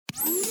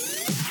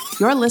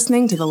You're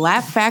listening to the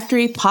Laugh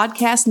Factory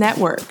Podcast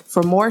Network.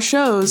 For more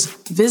shows,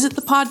 visit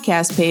the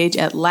podcast page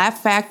at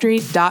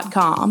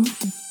laughfactory.com.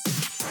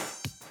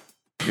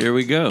 Here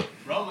we go.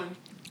 Rolling.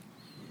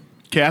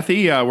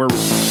 Kathy, we're...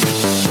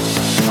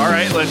 All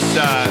right, let's...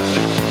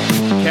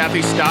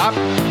 Kathy, stop.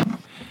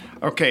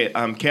 Okay,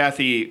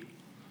 Kathy...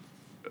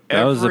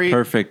 That was a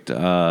perfect...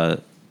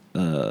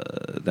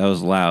 that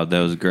was loud. That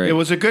was great. It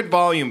was a good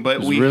volume,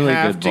 but we really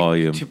have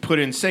to put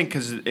in sync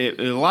because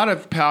a lot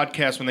of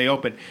podcasts when they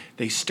open,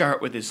 they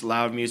start with this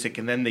loud music,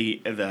 and then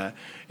the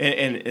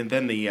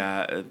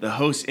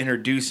host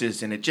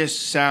introduces, and it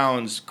just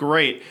sounds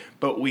great.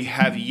 But we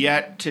have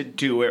yet to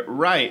do it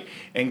right.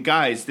 And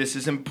guys, this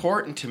is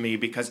important to me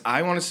because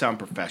I want to sound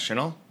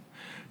professional.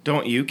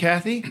 Don't you,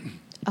 Kathy?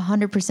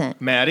 100%.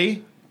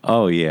 Maddie?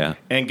 Oh, yeah.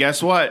 And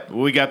guess what?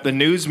 We got the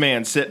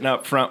newsman sitting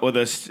up front with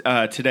us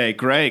today.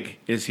 Greg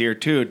is here,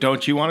 too.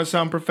 Don't you want to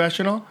sound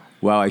professional?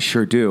 Well, I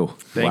sure do.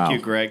 Thank you,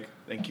 Greg.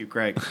 Thank you,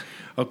 Greg.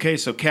 Okay,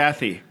 so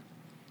Kathy,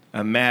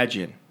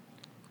 imagine.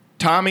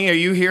 Tommy, are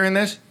you hearing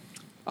this?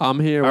 I'm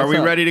here. Are What's we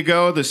up? ready to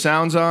go? The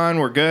sound's on.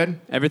 We're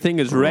good? Everything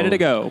is ready to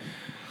go.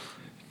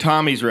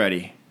 Tommy's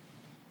ready.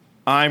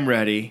 I'm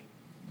ready.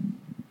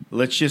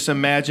 Let's just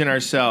imagine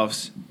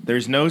ourselves.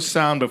 There's no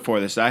sound before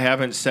this. I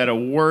haven't said a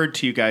word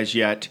to you guys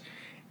yet.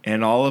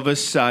 And all of a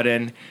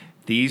sudden,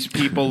 these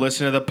people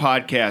listen to the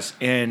podcast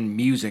and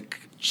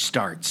music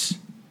starts.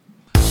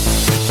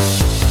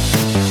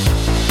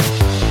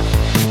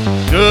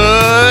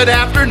 Good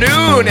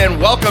afternoon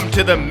and welcome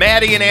to the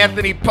Maddie and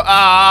Anthony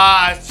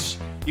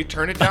you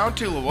turn it down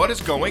too. What is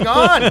going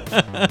on?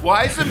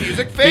 Why is the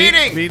music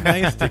fading? Be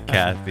nice to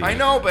Kathy. I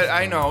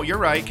know. You're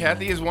right.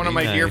 Kathy is one of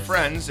my dear nice.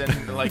 friends,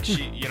 and like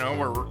she,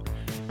 we're.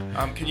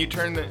 Can you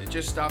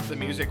just stop the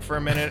music for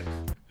a minute?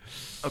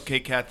 Okay,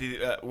 Kathy.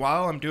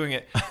 While I'm doing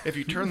it, if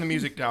you turn the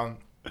music down,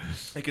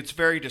 like it's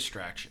very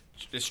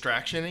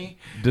distraction-y.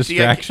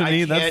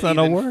 Distraction-y? That's not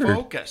a word.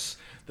 Focus.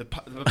 The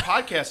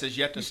podcast is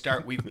yet to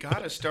start. We've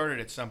got to start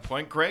it at some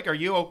point. Greg, are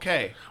you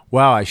okay?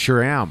 Wow, I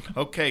sure am.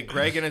 Okay,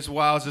 Greg and his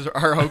wows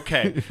are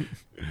okay.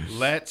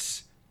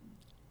 Let's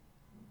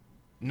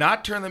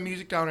not turn the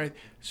music down.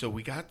 So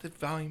we got the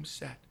volume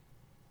set.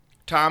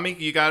 Tommy,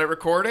 you got it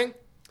recording?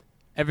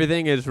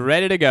 Everything is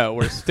ready to go.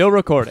 We're still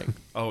recording.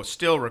 Oh,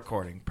 still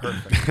recording.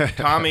 Perfect.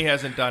 Tommy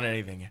hasn't done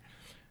anything yet.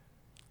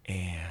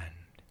 And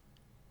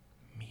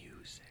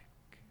music.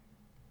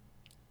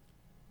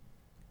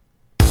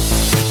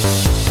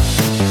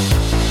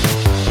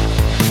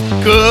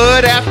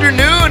 Good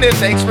afternoon, and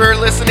thanks for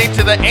listening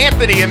to the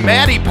Anthony and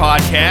Maddie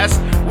podcast.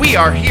 We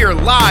are here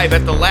live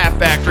at the Laugh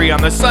Factory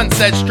on the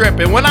Sunset Strip,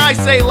 and when I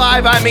say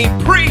live, I mean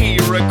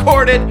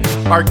pre-recorded.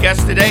 Our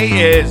guest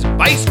today is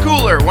Vice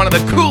Cooler, one of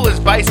the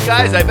coolest Vice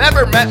guys I've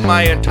ever met in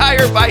my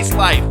entire Vice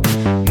life.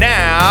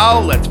 Now,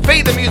 let's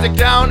fade the music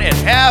down and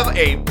have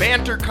a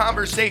banter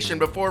conversation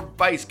before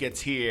Vice gets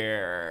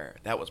here.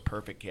 That was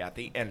perfect,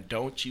 Kathy, and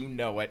don't you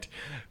know it.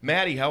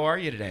 Maddie, how are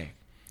you today?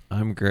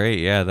 I'm great.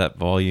 Yeah, that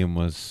volume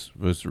was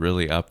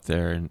really up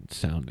there and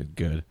sounded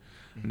good.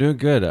 I'm doing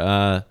good.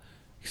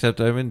 Except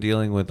I've been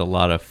dealing with a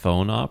lot of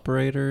phone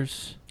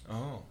operators.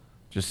 Oh.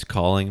 Just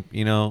calling,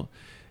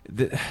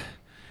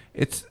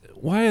 it's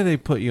why do they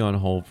put you on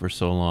hold for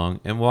so long?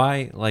 And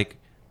why,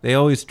 they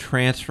always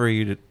transfer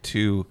you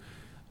to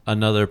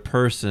another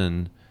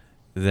person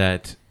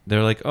that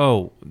they're like,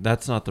 oh,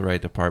 that's not the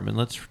right department.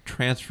 Let's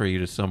transfer you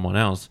to someone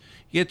else.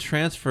 You get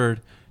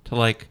transferred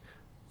to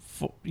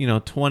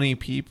 20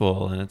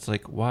 people, and it's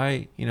like,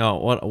 why?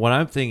 What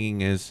I'm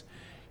thinking is,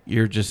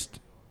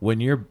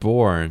 when you're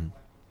born,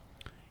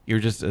 you're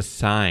just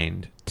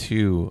assigned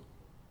to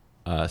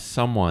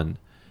someone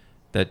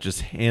that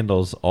just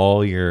handles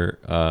all your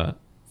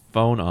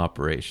phone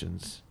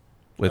operations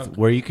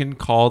where you can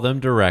call them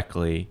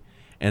directly,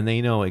 and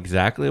they know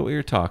exactly what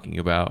you're talking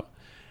about,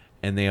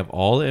 and they have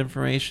all the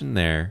information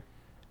there,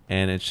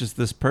 and it's just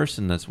this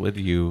person that's with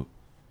you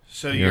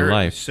in your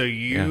life. So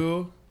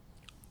you...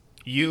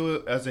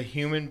 You, as a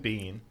human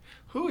being,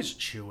 who is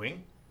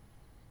chewing?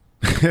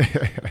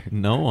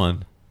 No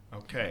one.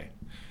 Okay.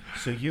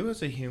 So you,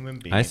 as a human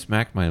being... I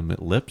smacked my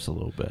lips a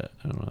little bit.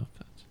 I don't know if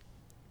that's...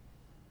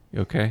 You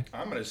okay?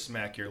 I'm going to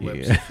smack your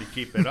lips if you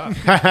keep it up.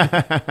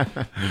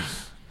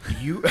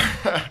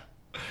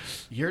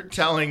 You're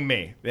telling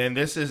me, and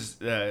this is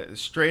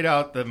straight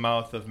out the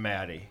mouth of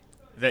Maddie,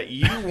 that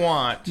you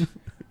want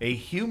a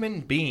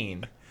human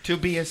being to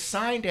be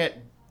assigned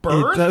at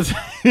birth?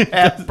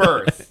 At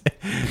birth.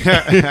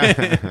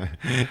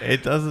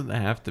 It doesn't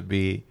have to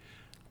be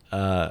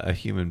a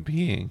human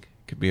being.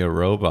 It could be a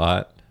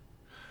robot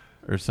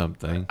or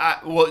something.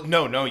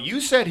 No. You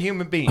said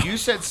human being. You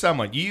said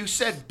someone. You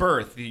said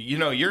birth.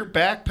 You're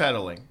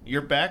backpedaling.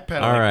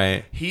 All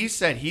right. He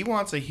said he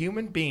wants a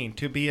human being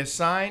to be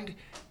assigned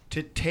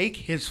to take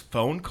his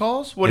phone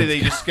calls. What, are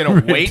they just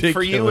going to wait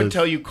for you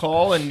until you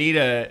call and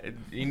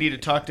you need to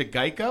talk to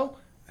Geico?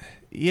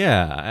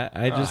 Yeah,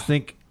 I just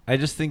think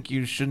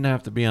you shouldn't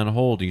have to be on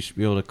hold. You should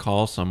be able to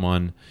call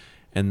someone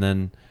and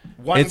then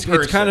It's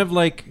kind of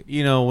like,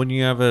 you know, when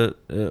you have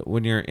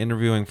when you're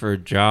interviewing for a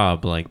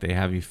job, like they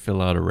have you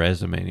fill out a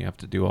resume and you have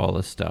to do all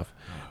this stuff.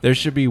 There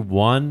should be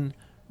one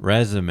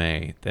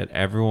resume that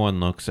everyone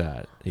looks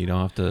at. You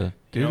don't have to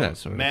do that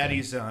sort of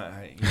Maddie's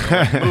thing.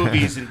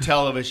 movies and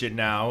television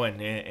now,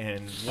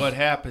 and what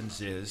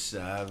happens is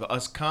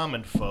us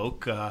common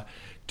folk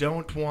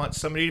don't want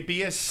somebody to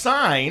be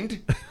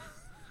assigned.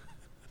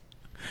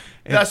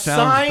 It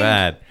sounds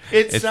bad.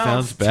 It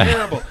sounds bad.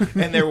 terrible.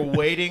 And they're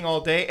waiting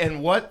all day.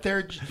 And what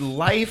their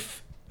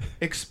life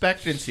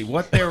expectancy,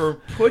 what they were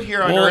put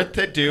here on earth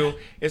to do,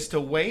 is to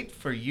wait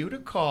for you to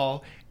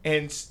call,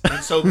 and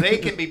so they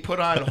can be put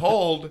on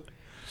hold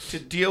to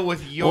deal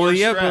with your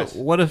stress.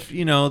 But what if,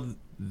 you know,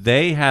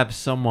 they have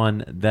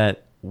someone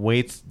that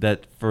waits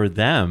that for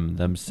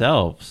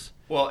themselves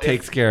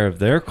takes care of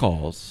their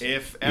calls?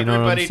 If you know what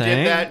I'm everybody saying?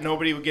 did that,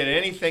 nobody would get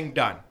anything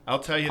done. I'll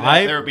tell you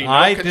that. There would be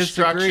no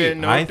construction, disagree.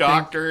 no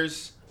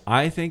doctors.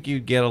 I think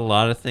you'd get a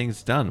lot of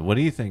things done. What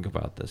do you think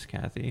about this,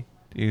 Kathy?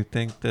 Do you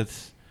think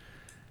that's...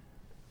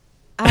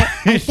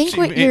 I think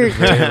what you're...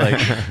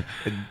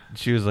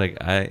 she was like,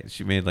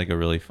 she made like a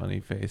really funny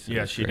face.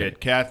 Yeah, she did.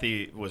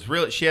 Kathy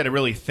she had to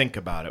really think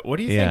about it. What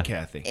do you think,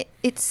 Kathy?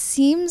 It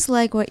seems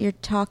like what you're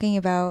talking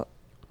about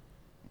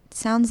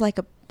sounds like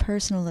a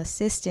personal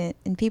assistant,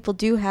 and people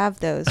do have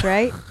those,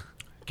 right?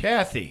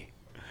 Kathy.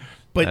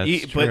 But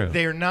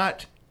they're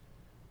not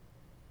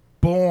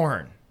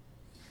born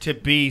to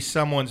be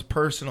someone's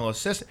personal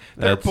assistant.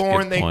 They're That's a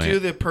born, good they point. do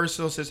the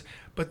personal assistant,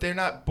 but they're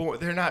not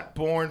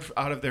born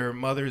out of their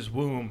mother's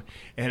womb,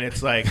 and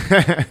it's like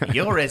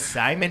your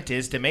assignment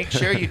is to make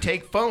sure you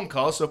take phone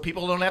calls so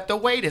people don't have to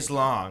wait as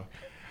long.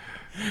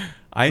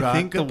 I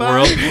think the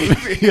world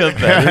would be a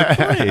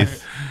better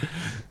place.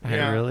 I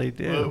really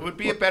do. Well, it would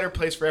be a better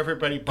place for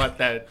everybody but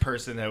that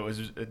person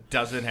that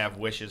doesn't have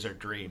wishes or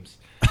dreams.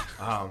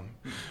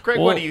 Greg,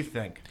 what do you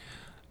think?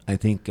 I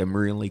think I'm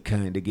really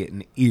kind of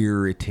getting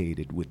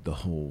irritated with the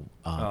whole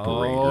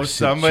operator Oh,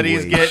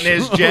 somebody's situation. getting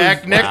his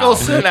Jack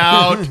Nicholson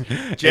out.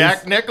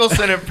 Jack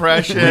Nicholson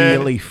impression.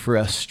 Really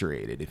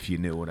frustrated, if you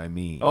know what I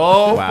mean.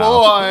 Oh,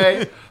 Wow.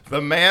 boy.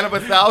 The man of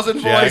 1,000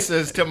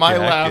 voices to my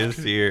Jack left.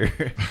 is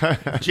here.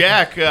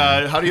 Jack,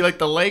 how do you like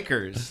the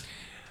Lakers?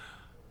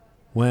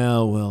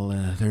 Well,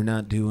 they're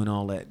not doing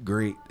all that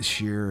great this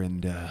year,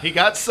 and He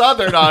got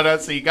Southern on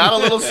us. He got a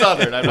little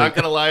Southern. I'm not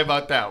going to lie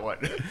about that one.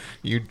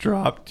 You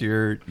dropped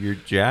your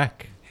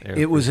Jack. there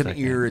it for was a an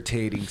second.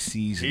 irritating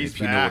season, He's if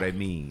you know back. what I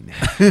mean.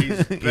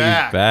 He's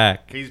back.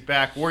 back. He's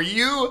back. Were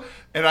you,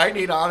 and I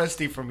need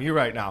honesty from you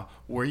right now,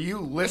 were you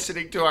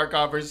listening to our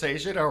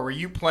conversation, or were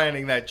you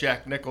planning that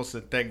Jack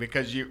Nicholson thing?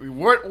 Because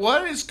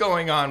what is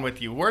going on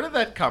with you? Where did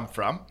that come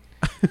from?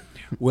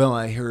 Well,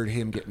 I heard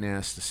him getting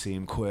asked the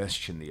same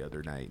question the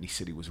other night, and he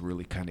said he was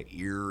really kind of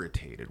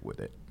irritated with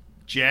it.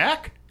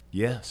 Jack?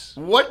 Yes.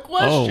 What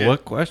question? Oh,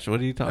 what question? What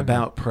are you talking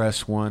About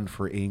press 1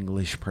 for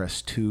English,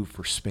 press 2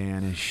 for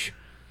Spanish,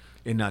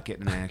 and not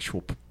getting an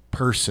actual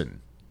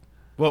person.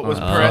 What was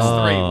press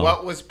 3?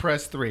 What was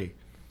press 3?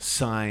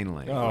 Sign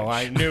language. Oh,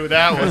 I knew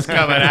that was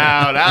coming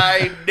out.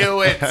 I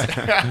knew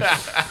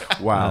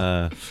it.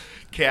 Wow.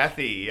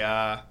 Kathy,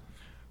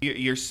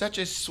 you're such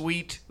a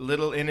sweet,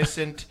 little,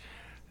 innocent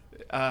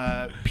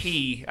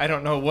pea. I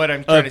don't know what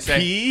I'm trying to say.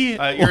 pea?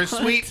 You're a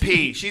sweet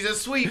pea. She's a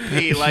sweet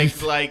pea, like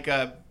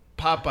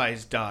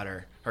Popeye's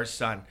daughter, her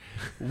son.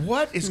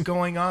 What is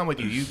going on with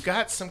you? You've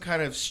got some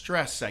kind of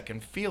stress. I can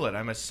feel it.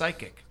 I'm a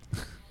psychic.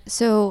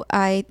 So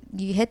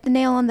you hit the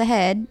nail on the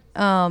head.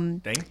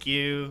 Thank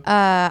you.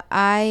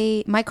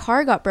 My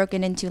car got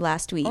broken into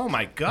last week. Oh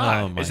my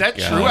God! Oh my Is that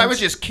God. true? I was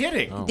just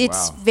kidding.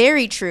 It's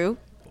very true.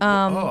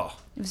 Oh.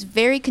 It was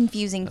very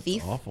confusing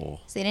thief.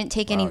 Awful. So they didn't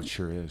take Wow, any it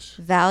sure is.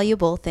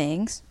 valuable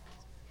things.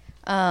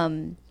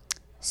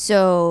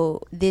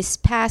 So the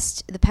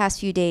past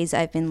few days,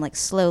 I've been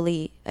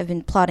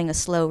plotting a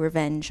slow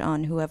revenge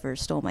on whoever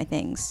stole my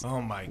things.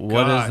 Oh my God!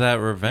 What is that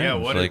revenge? Yeah,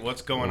 Like,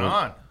 what's going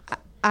on?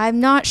 I'm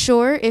not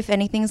sure if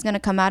anything's gonna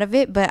come out of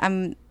it, but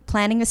I'm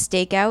planning a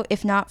stakeout,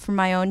 if not for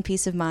my own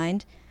peace of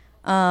mind,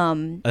 A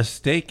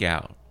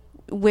stakeout.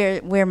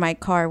 where my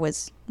car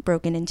was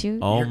broken into.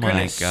 Oh You're my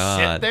gonna sit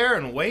God. there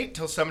and wait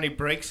till somebody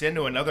breaks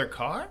into another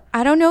car?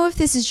 I don't know if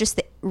this is just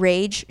the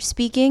rage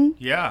speaking.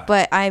 Yeah.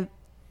 But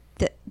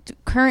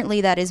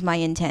currently that is my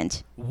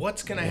intent.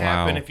 What's gonna Wow.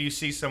 happen if you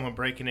see someone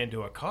breaking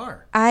into a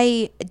car?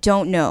 I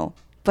don't know,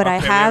 but I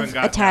Okay, we haven't have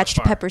gotten that attached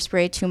far. pepper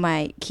spray to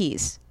my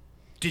keys.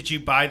 Did you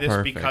buy this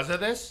Perfect. because of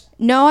this?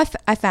 No,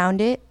 I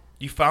found it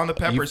You found the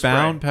pepper You spray.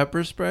 found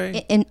pepper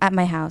spray? at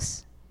my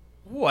house.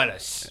 What a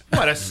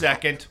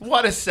second!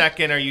 What a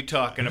second are you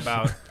talking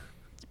about?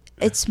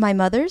 It's my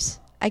mother's,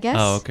 I guess.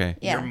 Oh, okay.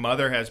 Yeah. Your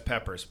mother has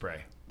pepper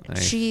spray.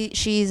 Nice.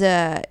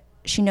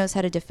 She knows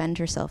how to defend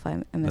herself.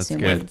 I'm That's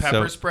assuming. good. With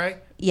pepper So- spray?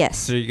 Yes.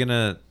 So you're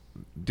gonna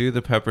do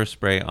the pepper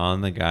spray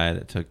on the guy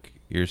that took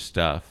your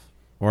stuff,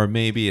 or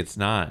maybe it's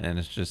not, and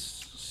it's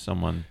just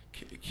someone.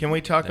 Can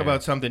we talk there.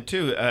 about something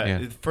too?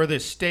 Yeah. For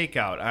this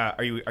stakeout,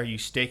 are you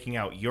staking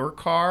out your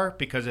car?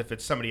 Because if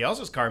it's somebody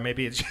else's car,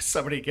 maybe it's just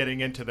somebody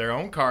getting into their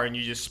own car and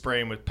you just spray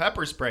them with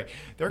pepper spray.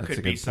 There That's could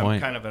a be good some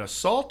point. kind of an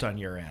assault on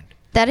your end.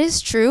 That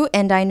is true,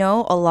 and I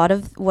know a lot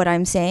of what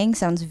I'm saying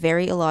sounds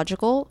very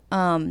illogical.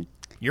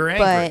 You're angry.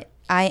 But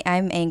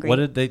I'm angry. What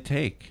did they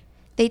take?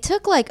 They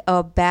took like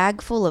a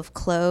bag full of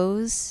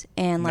clothes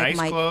and like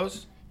nice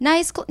clothes?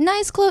 nice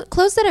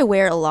clothes that I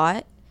wear a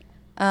lot.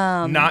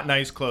 Not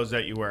nice clothes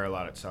that you wear a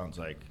lot, it sounds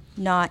like.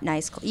 Not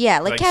nice clothes. Yeah,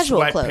 like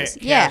casual clothes.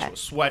 Yeah. Casual,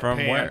 sweat From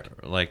pant. where?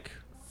 Like,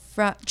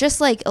 From just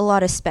like a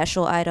lot of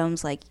special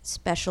items, like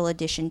special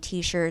edition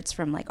T-shirts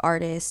from like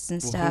artists and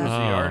Who's stuff. the Oh.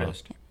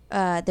 artist?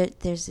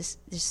 There's this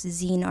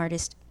zine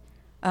artist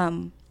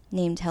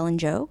named Helen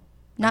Jo.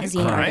 Not you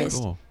zine crying?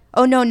 artist. cool.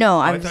 Oh no,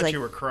 I I was thought like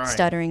you were crying.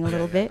 stuttering a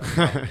little bit.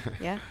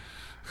 Yeah.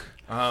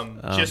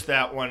 Just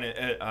that one.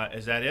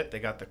 Is that it? They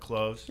got the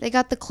clothes? They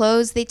got the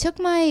clothes. They took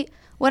my.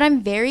 What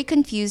I'm very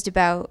confused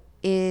about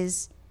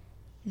is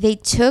they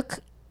took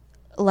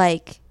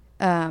like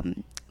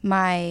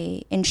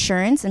my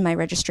insurance and my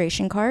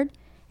registration card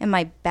and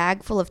my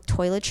bag full of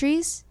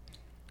toiletries,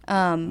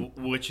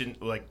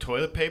 Like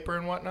toilet paper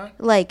and whatnot?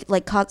 like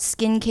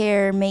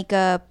skincare,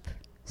 makeup,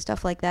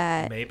 stuff like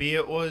that. Maybe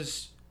it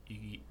was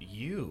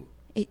you.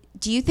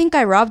 Do you think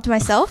I robbed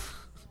myself?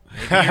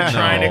 Maybe you're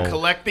trying to No.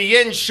 collect the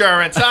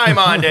insurance. I'm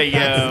on to you.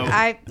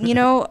 I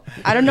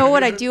don't know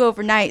what I do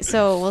overnight,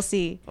 so we'll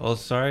see. Oh,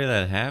 sorry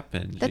that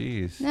happened.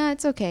 Jeez. No,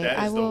 it's okay. That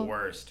I is will. the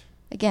worst.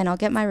 Again, I'll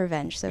get my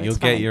revenge. So You'll it's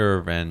get fine. your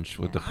revenge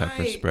with the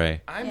pepper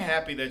spray. I'm Yeah.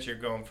 happy that you're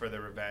going for the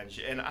revenge.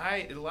 And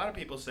a lot of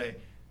people say,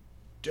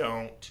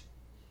 don't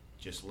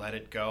just let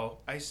it go.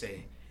 I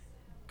say,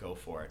 go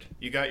for it.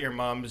 You got your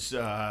mom's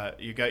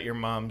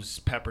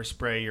pepper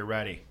spray. You're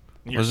ready.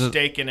 You're Was it-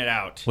 staking it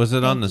out. Was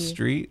it on the Thank you.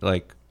 street?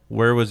 Like,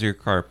 where was your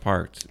car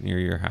parked? Near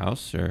your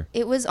house, or?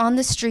 It was on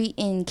the street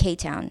in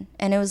K-Town,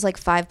 and it was like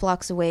 5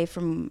 blocks away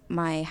from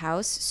my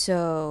house.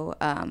 So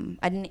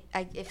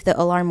if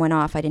the alarm went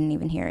off, I didn't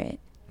even hear it.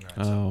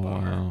 That's a Oh,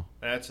 bummer. wow.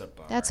 That's a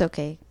bummer. That's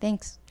okay.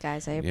 Thanks,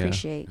 guys. I Yeah.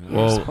 appreciate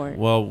your support.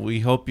 Well,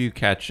 we hope you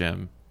catch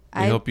him.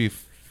 We I- hope you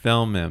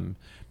film him.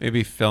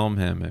 Maybe film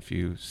him if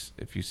you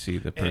see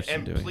the person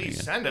and doing please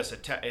it. send us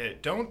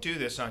don't do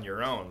this on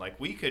your own. Like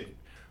we could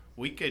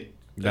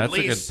That's at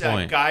a good least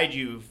point. guide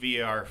you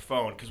via our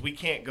phone because we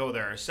can't go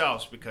there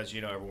ourselves because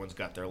everyone's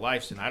got their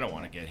lives and I don't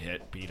want to get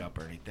hit, beat up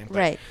or anything. But,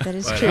 Right, that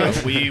is but,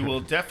 true. we will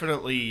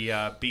definitely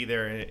be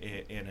there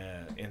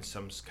in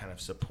some kind of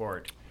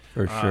support.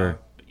 For sure.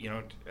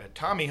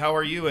 Tommy, how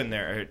are you in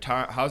there?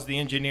 How's the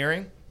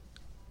engineering?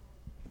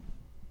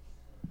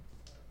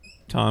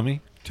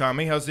 Tommy?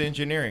 Tommy, how's the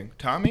engineering?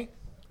 Tommy?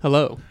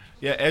 Hello.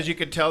 Yeah, as you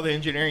can tell, the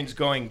engineering's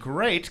going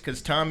great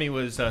because Tommy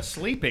was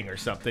sleeping or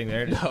something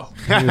there. No.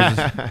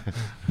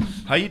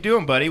 How you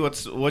doing, buddy?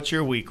 What's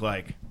your week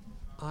like?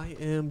 I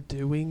am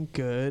doing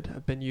good.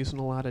 I've been using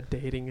a lot of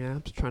dating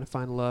apps, trying to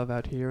find love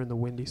out here in the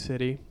Windy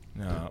City.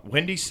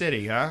 Windy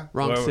City, huh?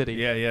 Wrong city.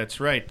 Yeah,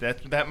 that's right.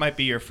 That might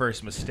be your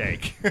first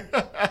mistake. Which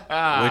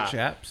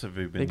apps have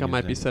you I been think I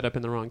might be using? set up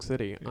in the wrong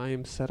city. I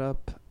am set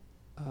up,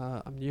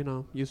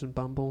 I'm using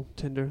Bumble,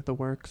 Tinder, the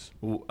works.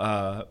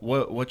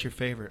 What's your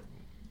favorite?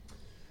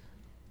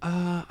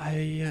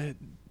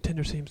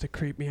 Tinder seems to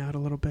creep me out a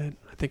little bit.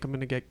 I think I'm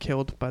gonna get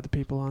killed by the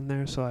people on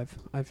there, so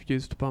I've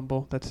used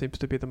Bumble. That seems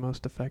to be the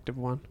most effective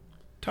one.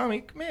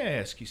 Tommy, may I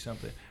ask you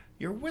something?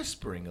 You're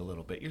whispering a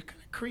little bit. You're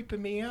kind of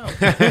creeping me out.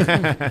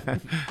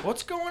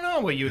 What's going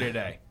on with you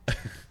today?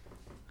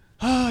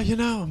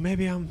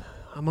 Maybe I'm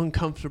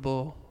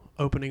uncomfortable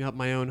opening up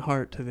my own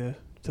heart to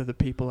the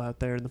people out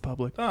there in the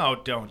public. Oh,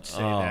 don't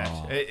say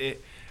that.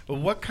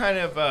 What kind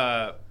of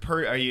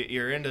are you?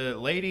 You're into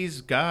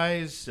ladies,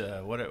 guys?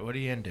 What are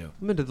you into?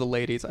 I'm into the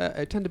ladies.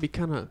 I tend to be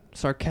kind of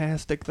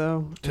sarcastic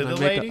though. To and the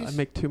ladies? I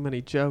make too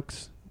many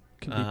jokes.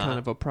 Can be kind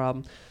of a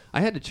problem. I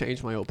had to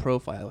change my old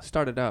profile. I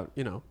started out,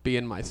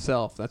 being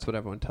myself. That's what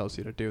everyone tells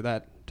you to do.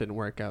 That didn't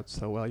work out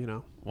so well,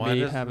 Why me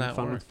doesn't having that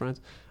fun work? with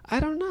friends. I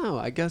don't know.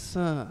 I guess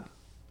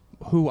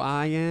who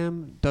I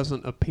am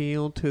doesn't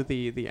appeal to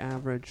the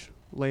average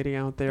lady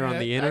out there on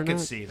the internet. I can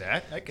see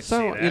that. I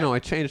I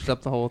changed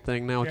up the whole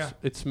thing. Now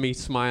it's me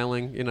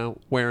smiling,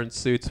 wearing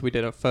suits. We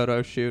did a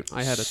photo shoot.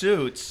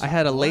 Suits. I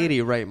had a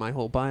lady write my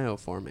whole bio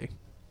for me.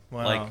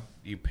 Wow. Like,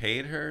 you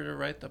paid her to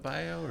write the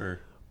bio, or?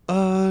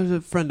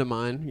 A friend of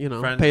mine,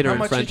 Friend- paid her How in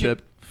much friendship.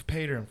 did you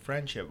paid her in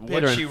friendship? Paid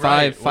What'd her she in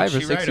write? five What'd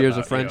or she 6 write years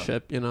of about you?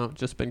 friendship,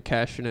 just been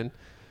cashing in.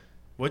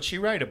 What'd she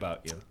write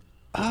about you?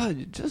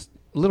 Just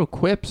little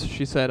quips.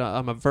 She said,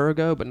 I'm a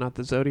Virgo, but not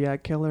the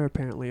Zodiac killer.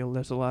 Apparently,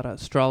 there's a lot of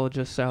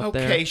astrologists out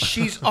there. Okay,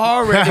 she's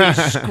already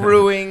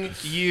screwing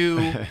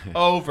you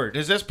over.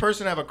 Does this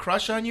person have a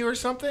crush on you or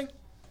something?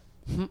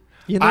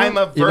 I'm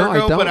a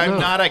Virgo, but I'm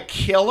not a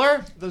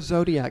killer? the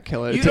Zodiac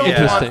killer. You It's don't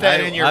interesting. want that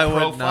in your I would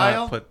not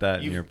profile? put that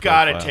in You've your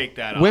got to profile. take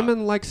that off.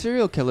 Women like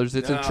serial killers.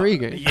 It's No,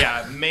 intriguing.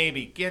 Yeah,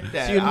 maybe. Get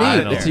that It's out unique.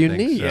 of there. It's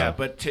unique. so. Yeah,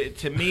 but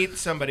to meet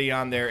somebody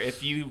on there,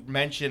 if you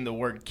mention the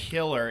word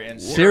killer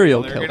and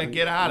Serial they're killer. going to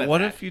get out of What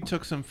that. if you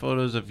took some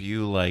photos of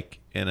you, like,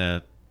 in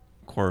a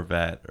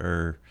Corvette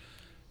or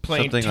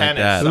Playing something tennis. like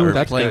that, Ooh, or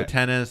that's playing good.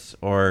 tennis,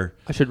 or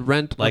I should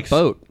rent like a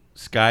boat.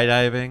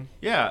 skydiving,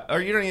 Yeah, or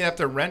you don't even have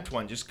to rent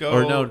one. Just go.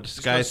 or no, just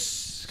sky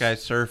go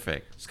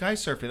surfing. Sky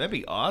surfing. That'd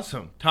be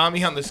awesome. Tommy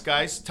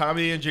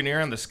the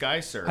engineer on the sky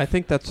surf. I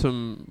think that's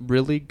some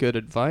really good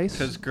advice.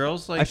 Because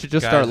girls like I should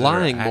just guys start that are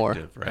lying more.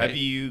 active, right? Have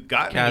you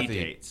gotten any Kathy.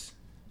 dates?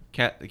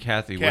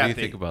 Kathy, what do you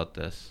think about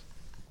this?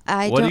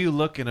 What do you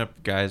look in a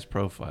guy's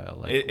profile?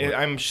 Like,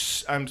 I'm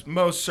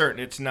most certain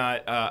it's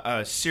not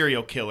a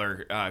serial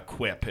killer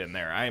quip in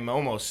there. I'm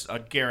almost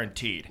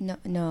guaranteed.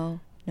 No.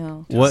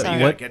 What- You Sorry.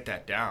 gotta get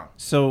that down.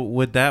 so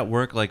would that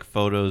work like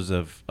photos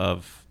of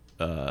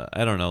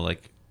I don't know,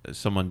 like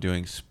someone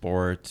doing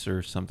sports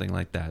or something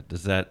like that?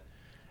 Is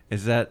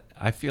that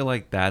I feel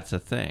like that's a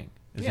thing.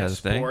 Is Yeah, that a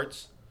thing?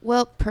 sports.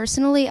 Well,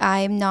 personally,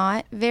 I'm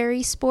not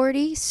very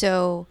sporty,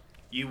 so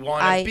You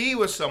want I- to be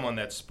with someone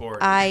that's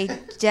sporty.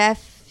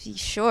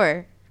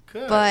 sure.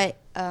 Good. But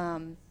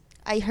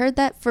I heard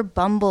that for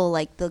Bumble,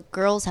 like the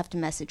girls have to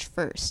message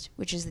first,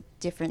 which is a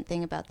different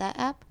thing about that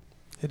app.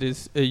 It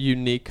is a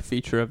unique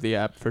feature of the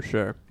app for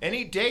sure.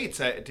 Any dates?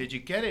 Did you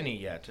get any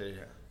yet?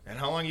 And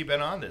how long you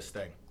been on this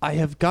thing? I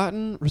have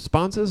gotten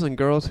responses on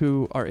girls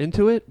who are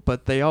into it,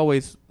 but they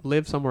always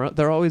live somewhere else.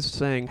 They're always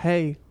saying,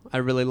 "Hey, I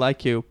really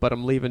like you, but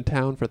I'm leaving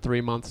town for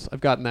 3 months." I've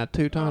gotten that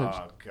 2 times.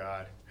 Oh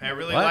God, I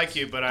really What? like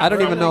you, but I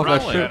don't even know if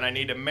that's Russia true. and I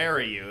need to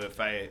marry you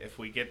if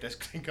we get this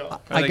thing going.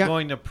 Are I they got-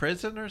 going to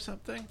prison or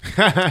something?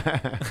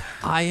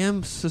 I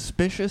am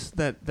suspicious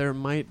that there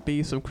might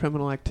be some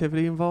criminal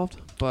activity involved,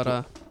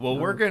 but Well,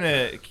 we're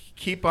gonna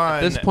keep on.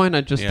 at this point,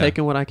 I'm just Yeah.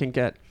 taking what I can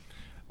get.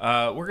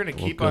 We're gonna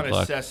Well, keep good on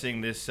luck.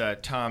 assessing this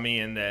Tommy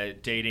and the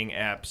dating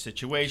app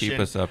situation. Keep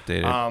us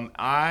updated.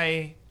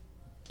 I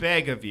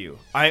beg of you.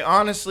 I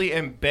honestly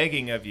am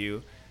begging of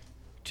you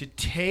to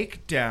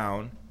take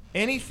down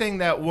anything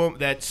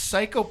that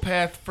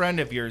psychopath friend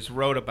of yours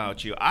wrote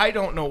about you. I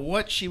don't know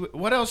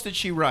what else did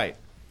she write?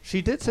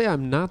 She did say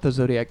I'm not the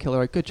Zodiac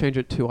Killer. I could change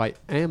it to I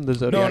am the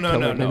Zodiac No, Killer.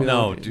 no, no, Maybe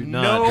no. that- Do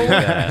not no do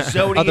that.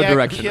 Zodiac Other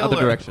direction, killer.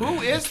 other direction.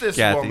 Who is this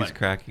Kathy's woman?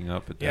 cracking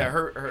up at that.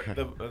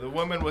 Yeah, the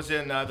woman was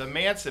in the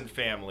Manson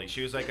family.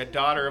 She was like a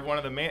daughter of one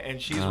of the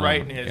and she's Oh,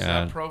 writing his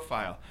God.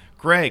 profile.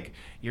 Greg,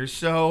 you're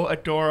so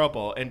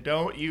adorable, and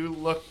don't you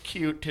look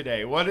cute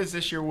today? What is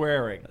this you're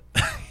wearing?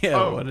 yeah.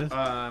 Oh, What is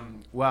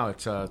Wow,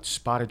 it's a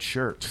spotted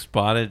shirt.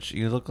 spotted?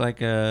 You look like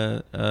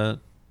a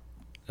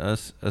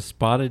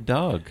spotted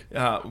dog.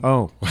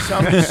 Oh.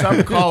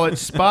 Some call it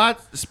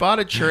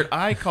spotted shirt.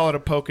 I call it a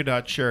polka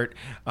dot shirt,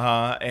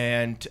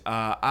 and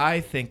I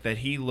think that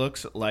he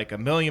looks like $1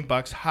 million.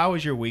 How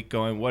is your week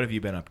going? What have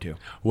you been up to?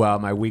 Well,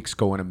 my week's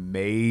going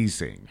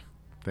amazing.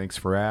 Thanks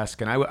for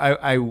asking.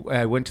 I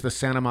went to the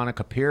Santa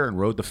Monica Pier and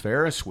rode the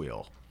Ferris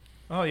wheel.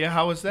 Oh yeah,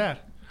 how was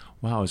that?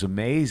 Wow, it was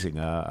amazing.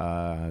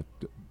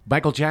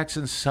 Michael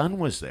Jackson's son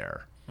was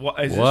there.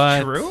 Is What?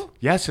 this true?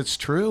 Yes, it's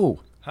true.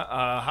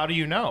 How do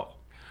you know?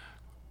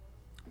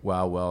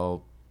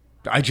 Well,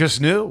 I just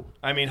knew.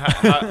 I mean,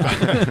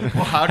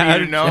 how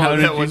do you know how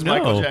did that was you know?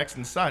 Michael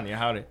Jackson's son? Yeah,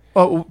 how did?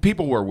 Oh,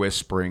 people were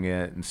whispering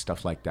it and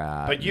stuff like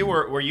that. But you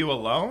were you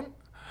alone?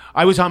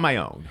 I was on my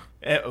own.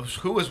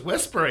 Who was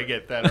whispering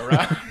it then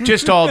around?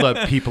 Just all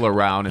the people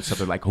around and stuff.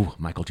 They're like, "Oh,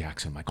 Michael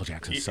Jackson's son."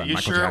 You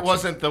Michael sure Jackson. it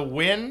wasn't the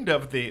wind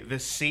of the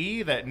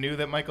sea that knew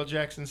that Michael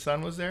Jackson's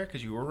son was there?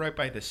 Because you were right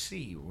by the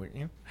sea, weren't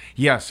you?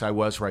 Yes, I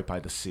was right by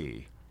the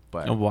sea.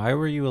 But And why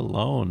were you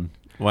alone?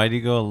 Why do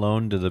you go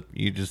alone to the?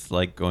 You just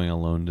like going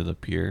alone to the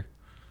pier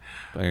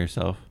by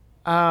yourself?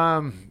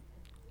 well,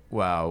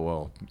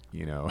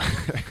 you know,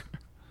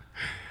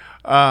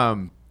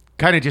 kind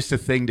of just a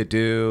thing to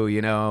do,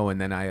 you know. And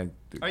then Are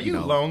you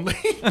know, lonely?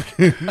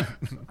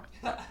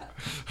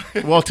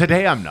 Well,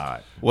 today I'm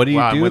not. What do you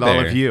I'm do with all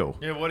there? of you?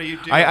 Yeah, what do you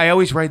do? I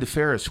always ride the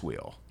Ferris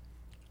wheel.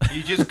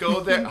 You just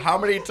go there. How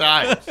many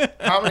times?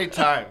 How many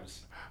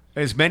times?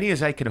 As many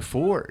as I can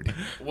afford.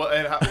 What?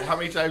 And how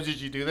many times did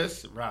you do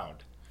this round?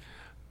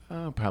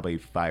 Probably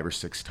 5 or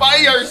 6 times. By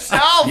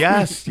yourself?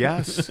 Yes,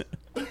 yes.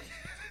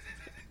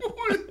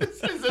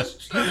 This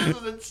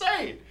is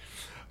insane.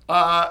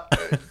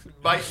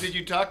 Mike, did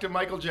you talk to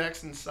Michael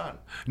Jackson's son?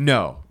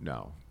 No.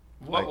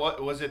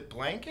 What was it?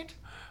 Blanket?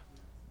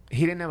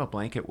 He didn't have a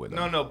blanket with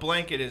him. No.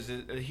 Blanket is.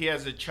 He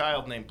has a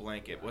child named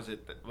Blanket.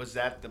 Was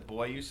that the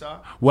boy you saw?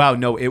 Wow,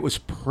 no, it was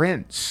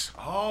Prince.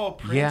 Oh,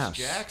 Prince Yes.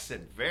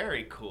 Jackson.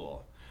 Very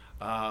cool.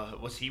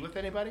 Was he with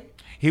anybody?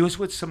 He was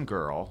with some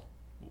girl.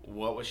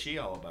 What was she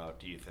all about?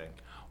 Do you think?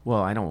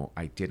 Well, I don't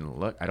want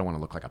to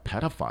look like a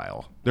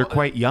pedophile. They're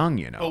quite young,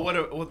 you know.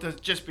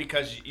 But just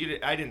because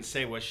I didn't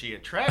say was she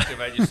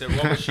attractive, I just said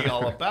what was she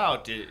all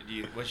about?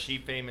 Was she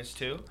famous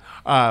too?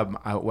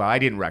 I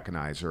didn't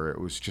recognize her. It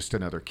was just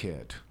another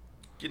kid.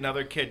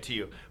 Another kid to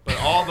you, but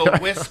all the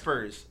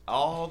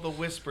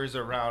whispers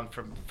around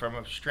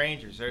from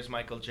strangers. There's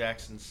Michael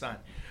Jackson's son.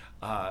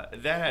 That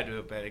had to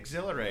have been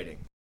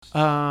exhilarating.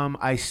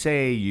 I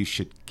say you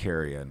should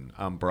carry an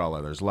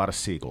umbrella. There's a lot of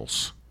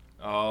seagulls.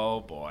 Oh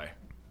boy,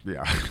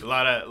 Yeah. a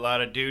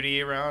lot of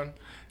duty around.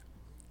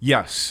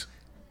 Yes.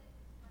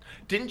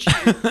 Didn't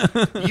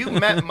you? You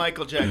met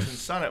Michael Jackson's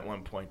son at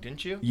one point,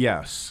 didn't you?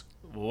 Yes.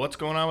 Well, what's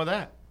going on with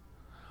that?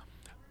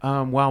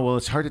 Well,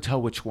 it's hard to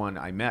tell which one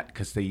I met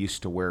because they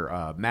used to wear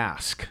a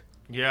mask.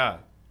 Yeah.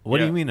 What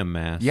do Yeah. you mean a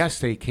mask? Yes,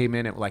 they came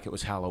in like it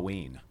was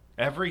Halloween.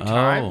 Every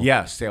time? Oh.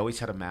 Yes, they always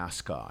had a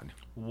mask on,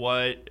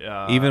 What?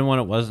 Even when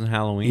it wasn't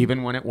Halloween?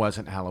 even when it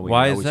wasn't Halloween.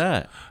 Why They is always-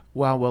 that?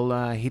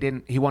 Well, he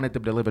didn't. He wanted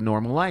them to live a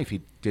normal life.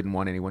 He didn't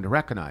want anyone to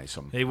recognize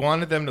him. They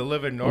wanted them to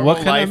live a normal What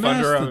kind life of mask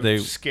under a did they-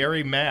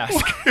 scary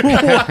mask.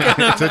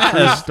 It's a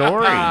true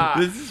story.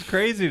 This is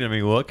crazy to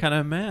me. What kind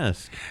of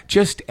mask?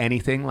 Just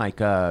anything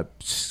like a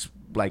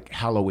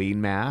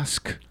Halloween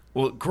mask.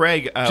 Well,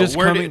 Greg, Just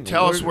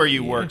tell us where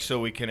you yeah. work so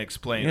we can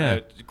explain. Yeah.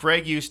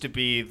 Greg used to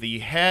be the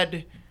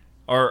head,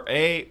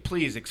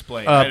 please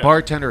explain. I don't-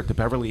 Bartender at the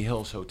Beverly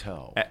Hills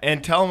Hotel.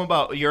 And tell them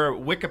about your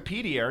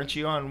Wikipedia. Aren't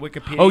you on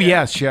Wikipedia? Oh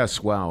yes.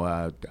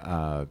 Wow.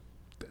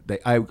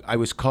 I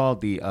was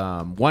called the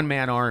One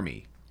Man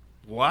Army.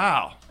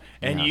 Wow.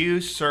 And Yeah.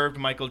 you served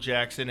Michael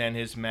Jackson and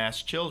his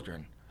masked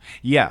children.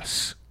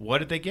 Yes. What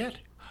did they get?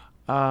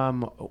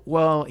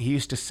 Well, he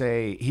used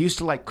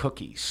to like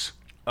cookies.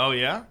 Oh,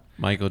 yeah?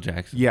 Michael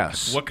Jackson.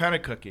 Yes. What kind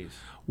of cookies?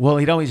 Well,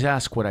 he'd always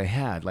ask what I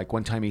had. Like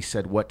one time he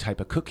said, "What type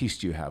of cookies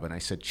do you have?" And I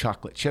said,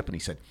 "Chocolate chip." And he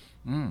said,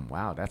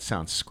 "Wow, that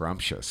sounds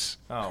scrumptious."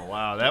 Oh,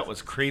 wow. That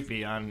was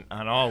creepy on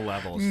all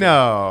levels.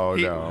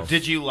 No.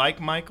 Did you like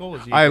Michael?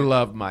 Was he, I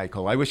love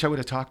Michael. I wish I would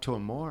have talked to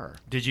him more.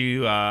 Did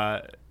you?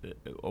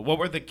 What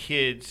were the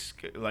kids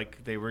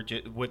like? They would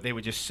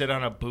just sit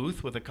on a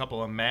booth with a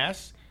couple of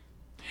masks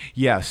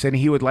Yes, and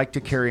he would like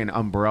to carry an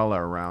umbrella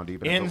around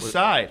even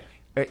inside.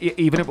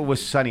 Even if it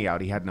was sunny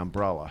out, he had an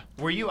umbrella.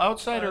 Were you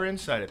outside or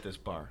inside at this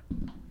bar?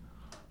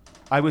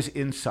 I was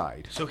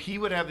inside. So he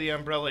would have the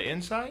umbrella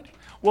inside.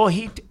 Well,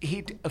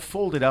 he'd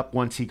fold it up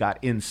once he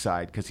got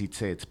inside because he'd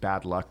say it's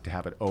bad luck to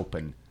have it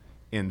open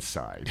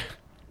inside.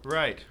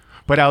 Right.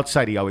 But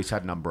outside, he always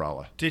had an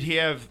umbrella. Did he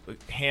have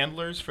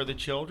handlers for the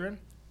children?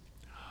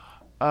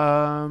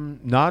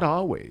 Not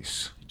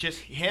always.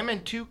 Just him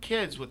and two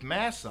kids with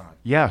masks on.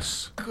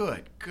 Yes.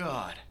 Good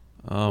God.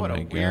 Oh What my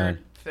a God.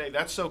 weird thing.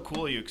 That's so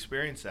cool you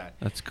experienced that.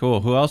 That's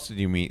cool. Who else did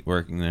you meet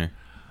working there?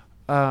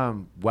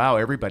 Wow,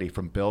 everybody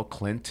from Bill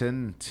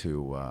Clinton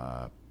to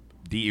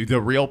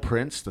the real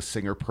Prince, the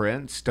singer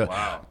Prince,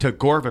 to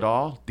Gore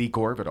Vidal, the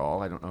Gore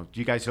Vidal. I don't know. Do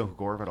you guys know who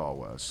Gore Vidal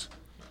was?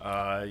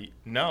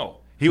 No.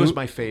 He was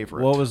my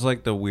favorite. What was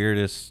like the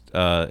weirdest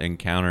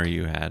encounter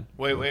you had?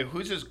 Wait.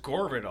 Who's this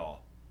Gore Vidal?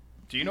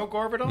 Do you know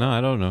Gore Vidal? No, I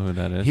don't know who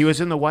that is. He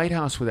was in the White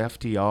House with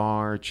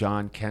FDR,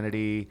 John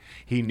Kennedy.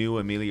 He knew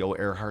Emilio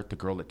Earhart, the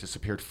girl that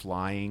disappeared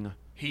flying.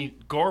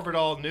 Gore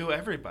Vidal knew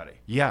everybody.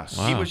 Yes.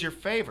 Wow. He was your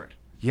favorite.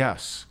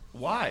 Yes.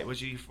 Why was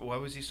he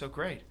so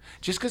great?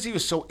 Just because he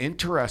was so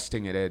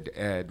interesting and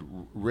had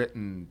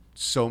written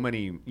so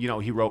many,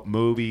 he wrote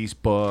movies,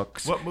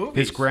 books. What movies?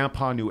 His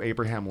grandpa knew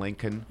Abraham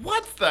Lincoln.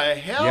 What the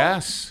hell?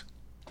 Yes.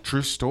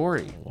 True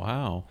story.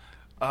 Wow.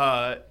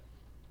 Uh,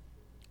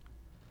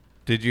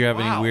 Did you have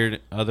Wow. any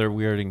other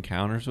weird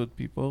encounters with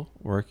people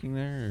working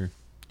there?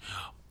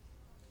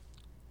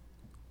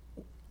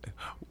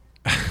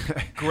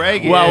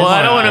 Greg. Well,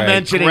 I don't want to Greg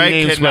mention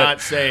any names, cannot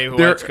but say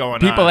there what's going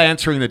people on.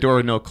 answering the door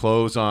with no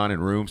clothes on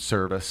and room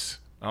service.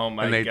 Oh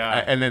my and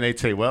God. And then they'd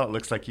say, "Well, it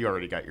looks like you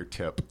already got your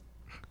tip."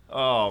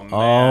 Oh man.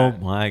 Oh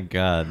my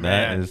God, that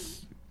Man.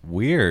 is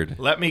weird.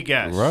 Let me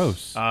guess.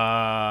 Gross.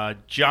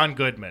 John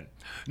Goodman.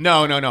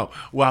 No.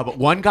 Wow, but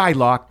one guy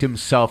locked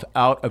himself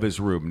out of his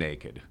room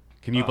naked.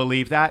 Can you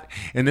believe that?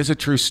 And this is a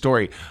true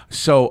story.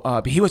 So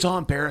he was all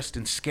embarrassed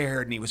and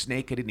scared, and he was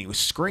naked, and he was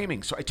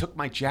screaming. So I took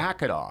my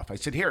jacket off. I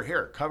said,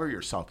 here, cover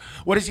yourself.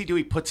 What does he do?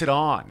 He puts it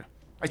on.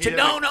 I said,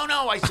 no.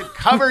 I said,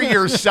 cover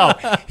yourself.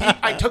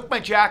 I took my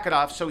jacket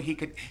off so he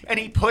could, and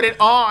he put it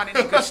on, and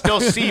he could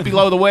still see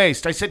below the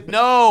waist. I said,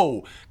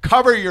 no,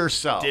 cover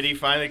yourself. Did he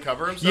finally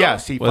cover himself?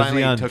 Yes, he Was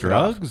finally he on took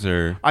drugs it off.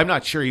 or? I'm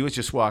not sure. He was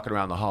just walking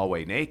around the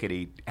hallway naked.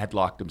 He had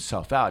locked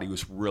himself out. He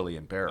was really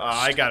embarrassed.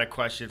 I got a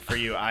question for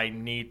you. I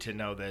need to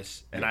know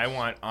this, and I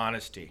want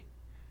honesty.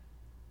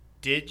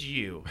 Did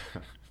you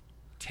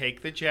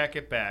take the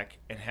jacket back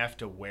and have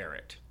to wear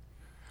it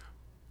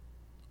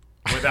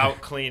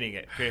without cleaning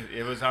it?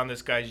 It was on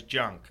this guy's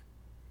junk.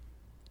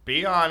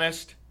 Be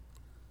honest.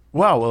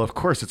 Well, of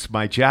course, it's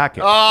my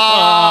jacket. Oh!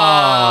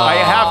 I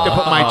have to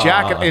put my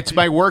jacket. It's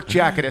my work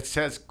jacket. It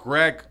says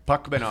Greg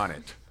Buckman on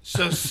it.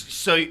 So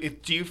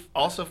do you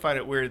also find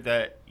it weird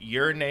that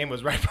your name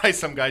was right by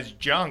some guy's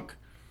junk?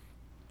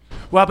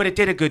 Well, but it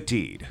did a good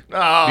deed.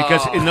 Oh.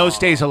 Because in those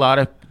days, a lot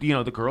of,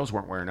 the girls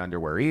weren't wearing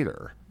underwear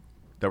either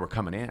that were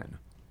coming in.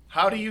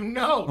 How do you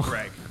know,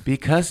 Greg?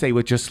 Because they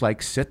would just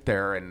sit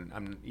there,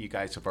 and you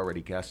guys have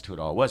already guessed who it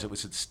all was. It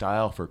was in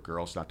style for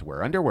girls not to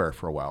wear underwear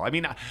for a while. I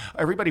mean,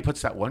 everybody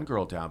puts that one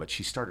girl down, but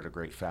she started a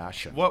great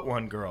fashion. What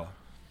one girl?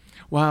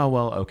 Well,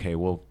 okay.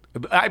 Well,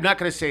 I'm not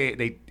going to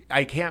say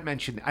I can't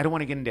mention. I don't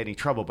want to get into any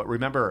trouble. But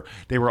remember,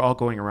 they were all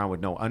going around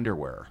with no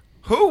underwear.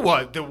 Who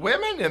was? The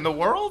women in the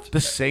world?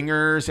 The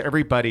singers,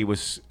 everybody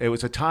was. It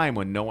was a time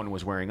when no one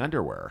was wearing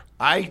underwear.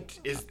 I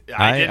didn't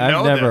I've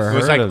know never this. It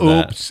was heard like, of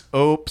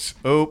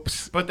that.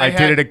 oops. But they I had-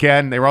 did it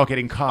again. They were all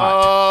getting caught.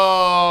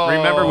 Oh.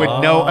 Remember with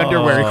no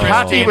underwear?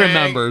 Kathy Christina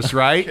remembers,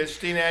 right?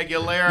 Christina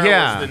Aguilera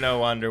Yeah. was the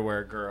no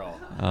underwear girl.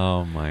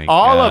 Oh my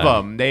All god.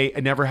 of them. They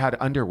never had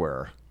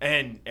underwear.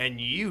 And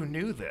you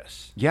knew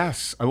this.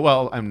 Yes.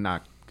 Well, I'm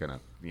not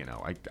gonna.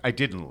 I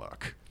didn't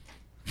look.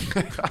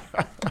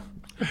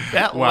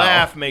 That Wow.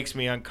 laugh makes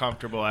me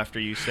uncomfortable after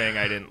you saying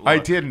I didn't look. I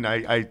didn't.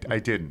 I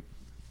didn't.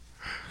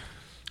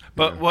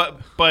 But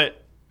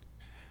but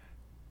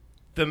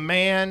the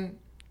man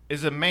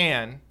is a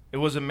man. It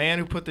was a man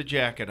who put the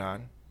jacket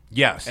on.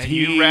 Yes. And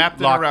you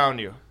wrapped it around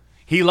you.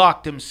 He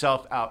locked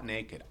himself out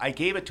naked. I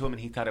gave it to him, and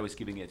he thought I was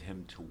giving it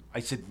him to. I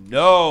said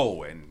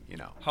no, and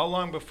How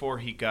long before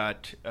he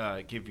got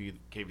gave you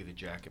the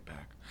jacket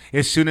back?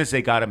 as soon as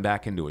they got him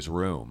back into his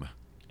room,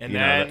 And the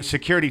then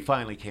security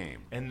finally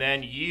came. and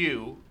then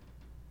you,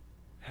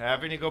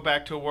 having to go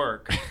back to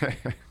work,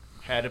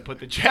 had to put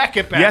the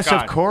jacket back Yes,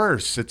 on. of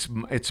course.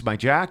 It's my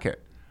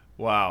jacket.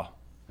 Wow.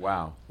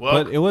 Wow.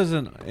 Well, But it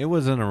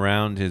wasn't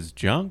around his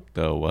junk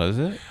though, was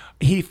it?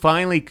 He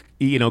finally,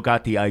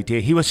 got the idea.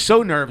 He was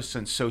so nervous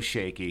and so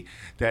shaky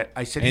that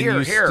I said, And "Here, you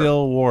here."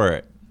 still wore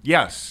it.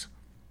 Yes.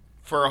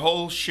 for a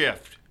whole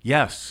shift.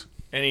 Yes.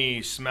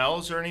 Any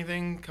smells or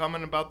anything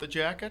coming about the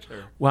jacket?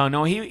 Or? Well,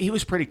 no, he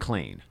was pretty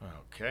clean.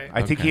 Okay.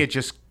 I think Okay. he had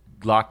just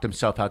locked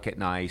himself out,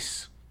 getting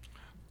ice.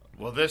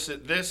 Well, this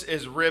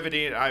is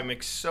riveting. I'm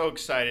so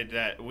excited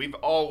that we've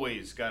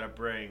always got to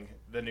bring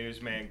the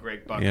newsman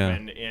Greg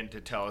Buckman in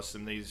to tell us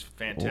some of these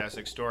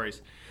fantastic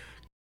stories.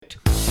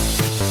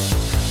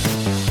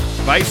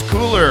 Vice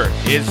Cooler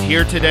is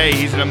here today.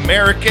 He's an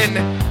American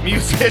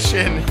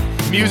musician,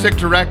 music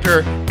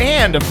director,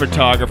 and a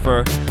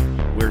photographer.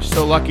 We're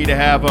so lucky to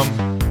have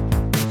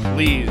him.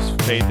 Please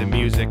fade the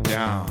music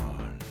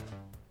down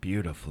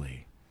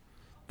beautifully.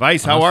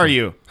 Vice, how are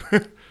you?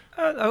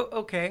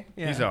 Okay.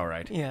 Yeah. He's all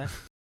right. Yeah.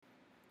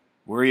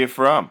 Where are you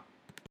from?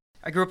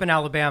 I grew up in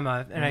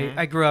Alabama, and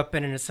I grew up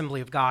in an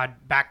Assembly of God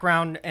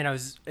background, and I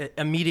was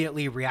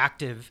immediately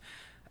reactive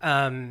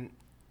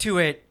to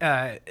it,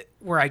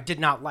 where I did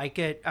not like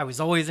it. I was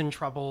always in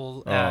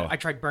trouble. Oh. I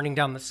tried burning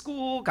down the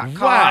school, got Wow.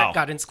 caught,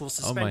 got in school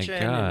Oh my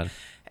suspension. god.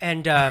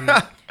 And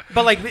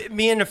but like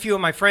me and a few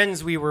of my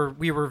friends, we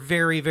were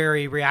very,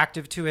 very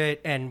reactive to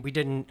it, and we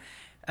didn't,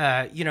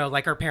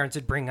 like our parents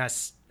would bring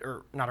us,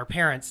 or not our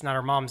parents, not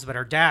our moms, but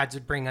our dads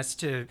would bring us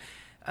to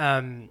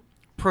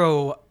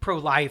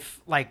pro-life,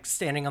 like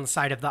standing on the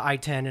side of the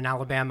I-10 in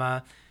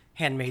Alabama,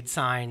 handmade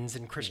signs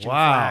and Christian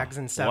Wow. flags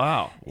and stuff.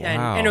 Wow.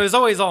 And it was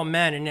always all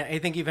men, and I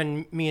think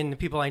even me and the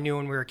people I knew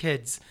when we were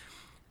kids,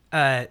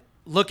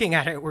 looking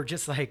at it, were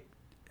just like,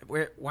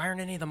 why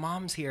aren't any of the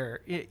moms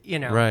here?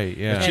 Right,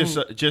 yeah. It's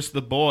just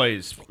the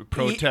boys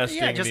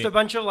protesting. Yeah, just a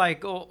bunch of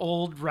like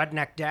old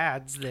redneck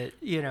dads that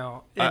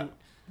And,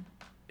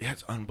 Yeah,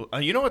 it's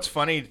unbelievable. You know what's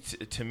funny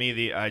to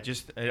me? I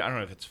don't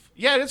know if it's.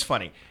 Yeah, it's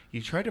funny.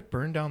 You try to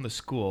burn down the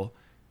school,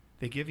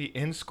 they give you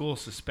in-school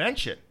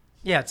suspension.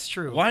 yeah, it's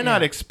true. Why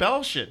not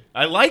expulsion?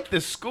 I like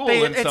this school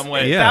in some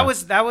ways. Yeah. That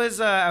was.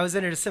 I was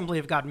in an Assembly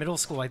of God middle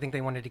school. I think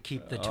they wanted to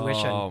keep the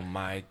tuition. Oh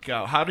my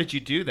god! How did you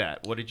do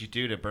that? What did you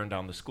do to burn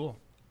down the school?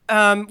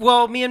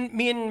 Well, me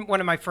and one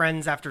of my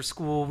friends after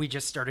school, we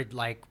just started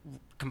like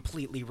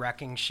completely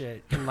wrecking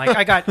shit, and like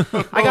I got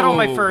all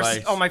my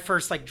Nice.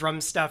 first like drum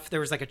stuff. There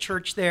was like a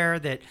church there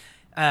that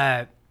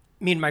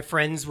me and my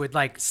friends would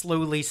like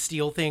slowly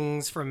steal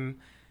things from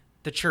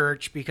the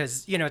church,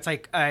 because it's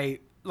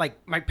like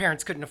my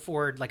parents couldn't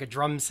afford like a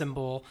drum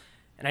cymbal,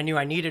 and I knew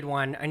I needed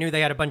one. I knew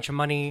they had a bunch of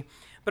money,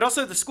 but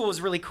also the school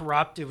was really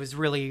corrupt. It was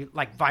really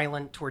like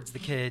violent towards the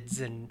kids,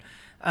 and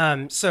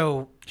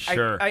so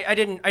Sure. I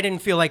didn't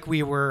feel like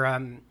we were.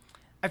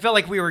 I felt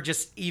like we were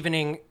just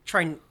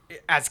trying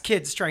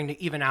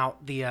to even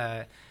out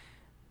the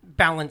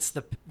balance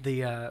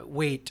the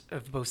weight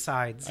of both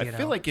sides. I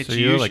feel like it's So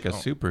you're usually- like a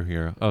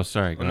superhero. Oh,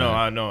 sorry. Go No,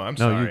 ahead. no, I'm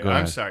No, you sorry. go I'm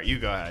ahead. sorry. You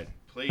go ahead,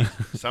 please.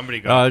 Somebody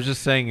go. Oh, I was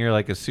just saying you're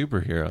like a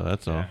superhero.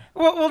 That's all.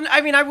 Well,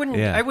 I mean, I wouldn't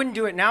Yeah.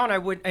 do it now, and I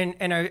would,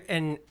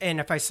 and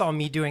if I saw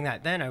me doing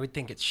that then, I would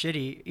think it's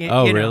shitty.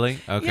 Oh, you know? really?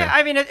 Okay. Yeah,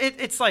 I mean,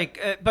 it's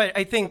like, but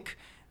I think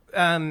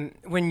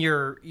when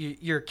you're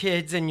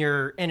kids and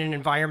you're in an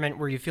environment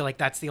where you feel like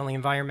that's the only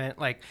environment,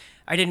 like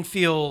I didn't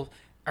feel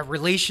a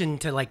relation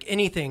to like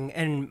anything,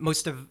 and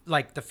most of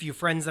like the few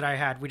friends that I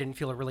had, we didn't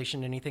feel a relation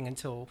to anything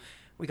until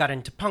we got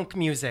into punk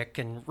music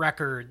and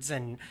records,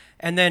 and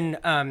then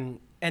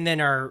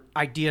our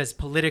ideas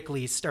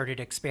politically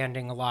started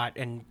expanding a lot,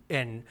 and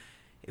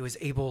it was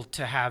able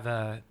to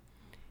have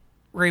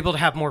we're able to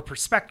have more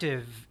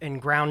perspective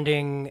and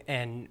grounding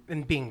and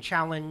being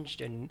challenged,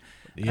 and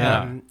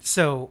Yeah.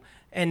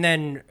 and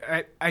then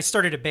I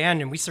started a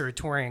band, and we started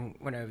touring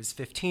when I was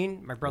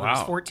 15. My brother was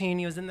Wow. 14.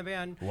 He was in the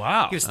band.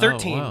 Wow. He was Oh,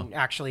 13 wow.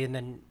 actually, and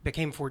then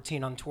became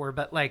 14 on tour.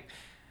 But like,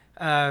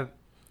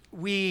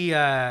 we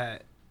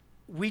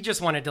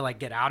just wanted to like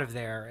get out of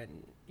there,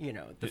 and you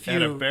know, the At a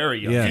few very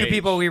young Yeah. few age.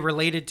 people we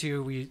related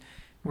to. We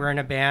were in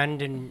a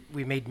band and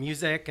we made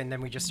music, and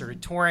then we just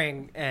started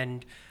touring.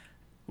 And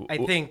I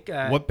think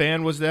What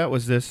band was that?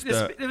 Was this?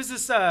 it was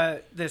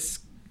this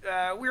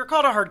we were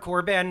called a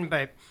hardcore band,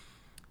 but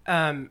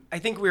I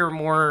think we were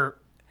more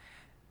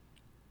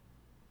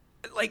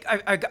like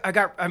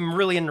I'm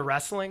really into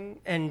wrestling,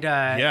 and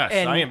Yes,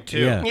 and, I am too.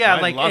 Yeah. Yeah,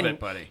 I like love and, it,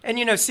 buddy. And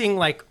you know, seeing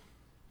like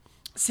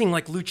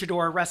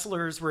luchador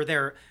wrestlers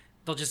where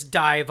they'll just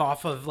dive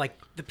off of like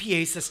the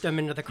PA system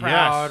into the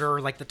crowd, Yes.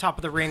 or like the top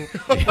of the ring,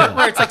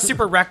 where it's like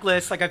super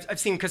reckless. Like I've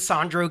seen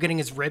Cassandro getting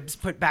his ribs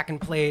put back in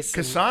place.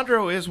 and-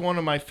 Cassandro is one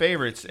of my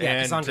favorites, Yeah,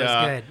 and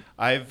Cassandro's good.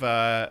 I've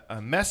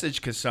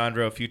messaged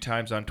Cassandro a few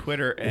times on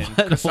Twitter, and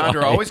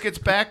Cassandro Why? always gets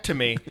back to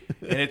me,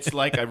 and it's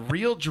like a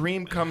real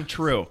dream come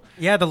true.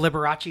 Yeah, the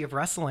Liberace of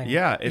wrestling.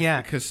 Yeah,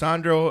 yeah.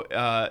 Cassandro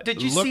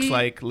Did you looks see-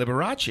 like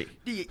Liberace.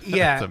 Yeah,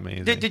 That's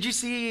amazing. Did you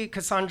see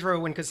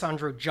Cassandro when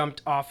Cassandro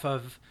jumped off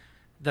of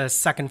the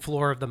second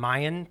floor of the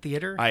Mayan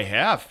Theater? I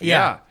have,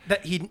 yeah.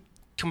 That he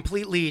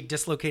completely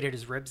dislocated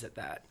his ribs at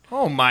that.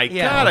 Oh my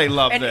Yeah. God, I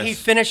love and this. he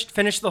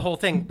finished the whole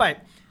thing. But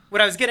what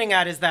I was getting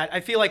at is that I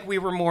feel like we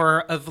were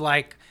more of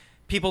like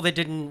people that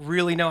didn't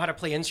really know how to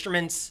play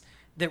instruments,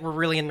 that were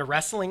really into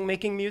wrestling,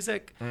 making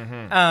music.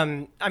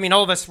 Mm-hmm. I mean,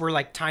 all of us were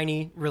like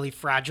tiny, really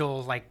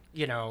fragile, like,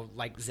 you know,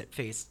 like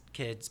zit-faced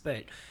kids.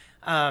 But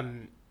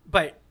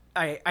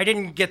I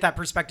didn't get that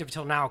perspective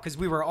till now, because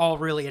we were all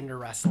really into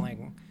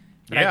wrestling.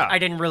 But Yeah. I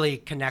didn't really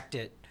connect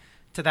it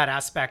to that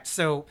aspect.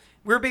 So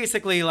we're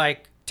basically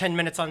like 10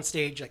 minutes on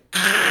stage, like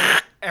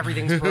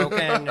everything's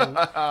broken.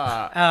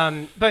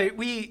 And, but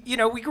we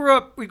grew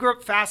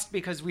up fast,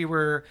 because we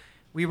were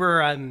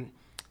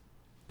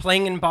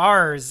playing in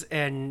bars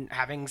and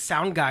having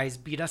sound guys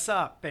beat us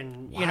up,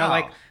 and you know, Wow.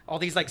 like all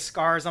these like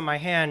scars on my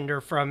hand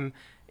are from,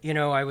 you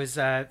know, I was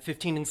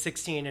 15 and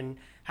 16 and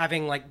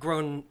having like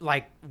grown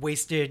like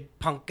wasted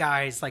punk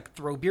guys like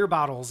throw beer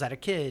bottles at a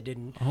kid,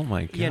 and Oh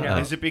my god! You know.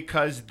 Is it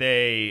because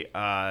they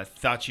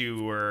thought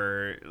you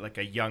were like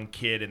a young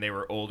kid and they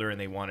were older and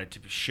they wanted to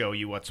show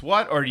you what's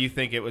what? Or do you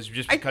think it was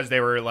just because they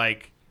were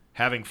like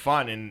having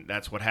fun and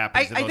that's what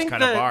happens in I those think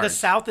kind of the bars?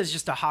 South is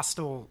just a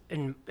hostile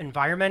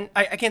environment.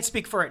 I can't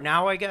speak for it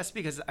now, I guess,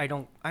 because I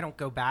don't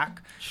go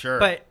back. Sure.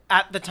 But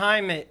at the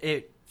time,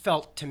 it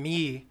felt to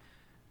me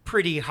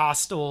pretty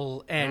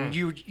hostile, and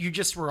you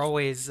just were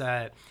always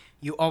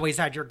you always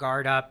had your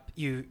guard up.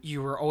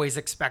 You were always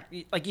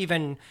like,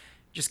 even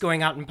just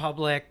going out in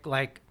public,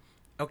 like,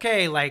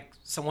 okay, like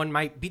someone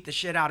might beat the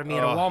shit out of me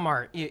at a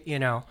Walmart, you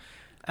know.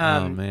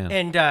 Oh, man.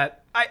 And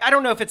I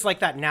don't know if it's like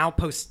that now,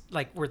 post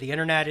like where the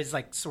internet is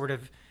like sort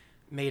of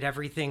made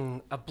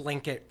everything a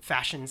blanket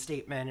fashion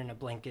statement and a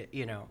blanket,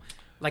 you know,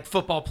 like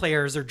football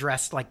players are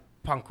dressed like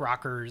punk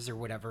rockers or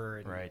whatever.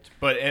 And, Right.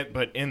 But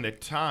in the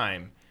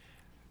time,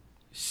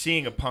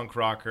 seeing a punk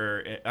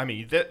rocker, I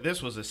mean,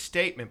 this was a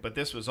statement, but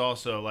this was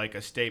also like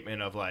a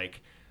statement of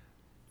like,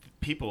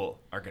 people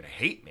are going to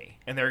hate me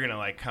and they're going to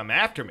like come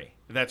after me.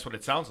 That's what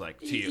it sounds like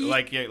to you.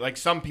 Like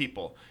some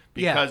people,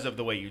 because of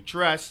the way you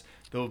dress,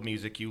 the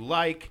music you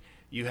like,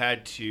 you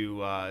had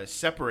to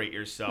separate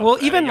yourself. Well,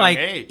 at even a young like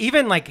age.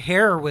 even like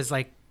hair was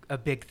like a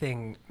big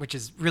thing, which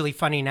is really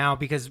funny now,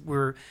 because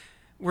we're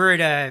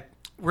at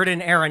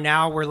an era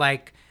now where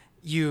like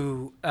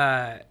you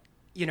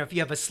know, if you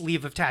have a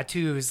sleeve of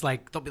tattoos,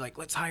 like they'll be like,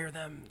 let's hire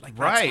them, like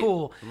Right, that's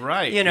cool,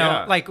 right, You know,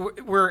 yeah. like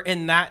we're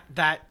in that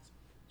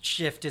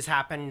shift has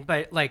happened,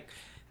 but like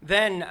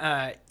then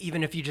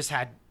even if you just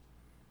had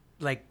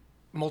like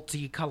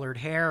multicolored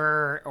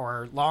hair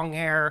or long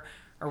hair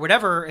or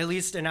whatever, at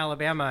least in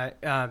Alabama,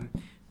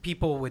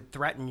 people would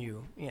threaten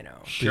you, you know.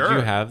 Sure. Did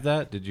you have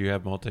that? Did you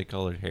have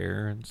multicolored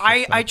hair and stuff? I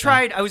like that?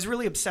 tried. I was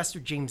really obsessed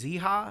with James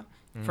Iha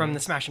from the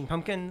Smashing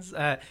Pumpkins.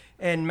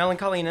 In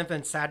Melancholy and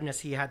Infinite Sadness,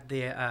 he had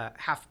the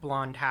half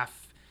blonde,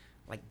 half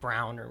like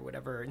brown or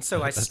whatever. And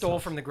so I stole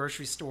from the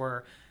grocery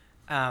store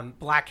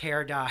black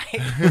hair dye.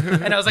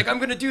 And I was like, I'm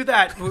going to do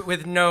that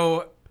with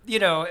no, you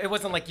know, it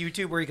wasn't like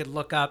YouTube where you could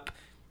look up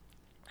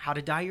how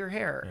to dye your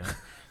hair. Yeah.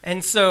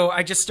 And so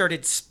I just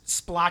started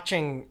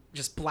splotching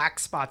just black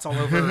spots all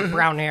over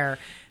brown hair.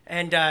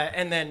 And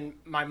then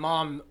my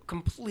mom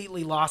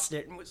completely lost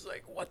it and was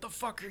like, what the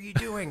fuck are you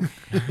doing?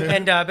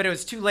 And but it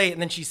was too late.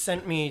 And then she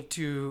sent me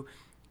to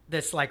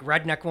this like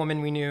redneck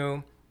woman we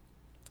knew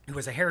who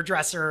was a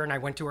hairdresser. And I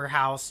went to her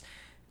house,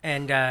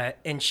 and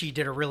she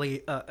did a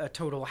really a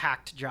total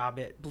hacked job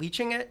at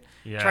bleaching it,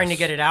 trying to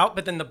get it out.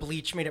 But then the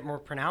bleach made it more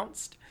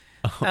pronounced.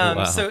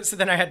 Wow. So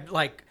then I had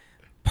like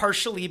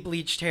partially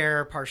bleached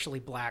hair, partially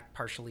black,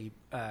 partially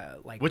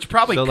like. Which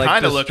probably So, like,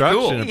 kind of looked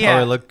destruction, cool. It Yeah.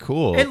 probably looked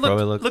cool. It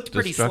Probably looked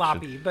pretty destruction.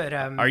 sloppy, but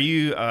Are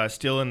you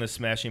still in the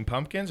Smashing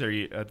Pumpkins? Or are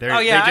you? They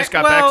just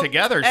got well, back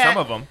together. Some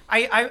of them.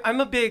 I'm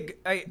a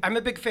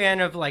big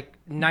fan of like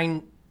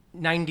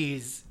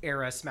 90s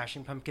era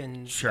Smashing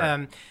Pumpkins. Sure.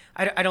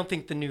 I don't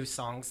think the new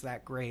song's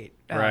that great.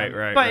 Right,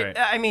 But right.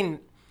 I mean,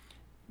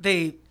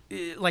 they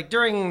like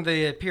during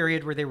the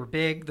period where they were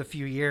big, the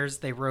few years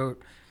they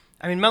wrote.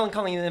 I mean,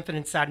 Melancholy and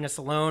Infinite Sadness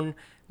alone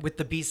with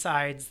the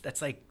B-sides,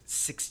 that's like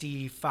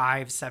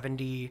 65,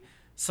 70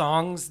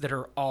 songs that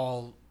are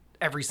all,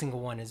 every single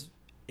one is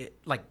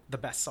like the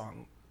best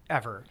song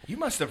ever. You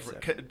must have,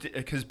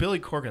 because Billy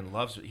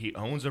Corgan he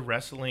owns a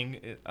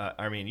wrestling.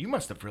 I mean, you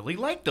must have really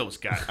liked those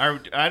guys.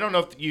 I don't know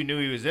if you knew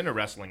he was into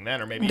wrestling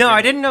then, or maybe. No,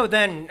 I didn't know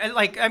then.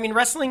 Like, I mean,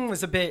 wrestling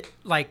was a bit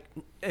like,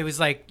 it was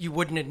like you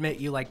wouldn't admit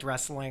you liked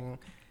wrestling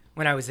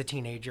when I was a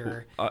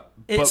teenager,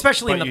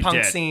 especially in the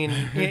punk scene.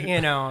 You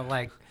know,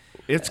 like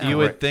You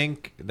would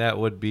think that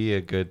would be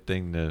a good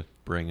thing to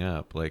bring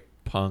up, like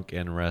punk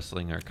and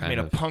wrestling are kind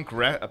of. A punk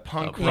rock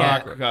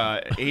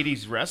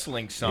 80s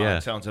wrestling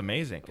song sounds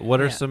amazing.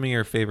 What are some of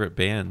your favorite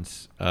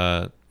bands?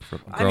 From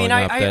I mean, growing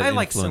up that I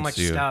like so much influenced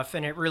you? stuff,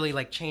 and it really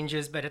like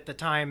changes. But at the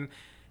time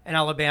in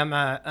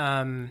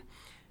Alabama,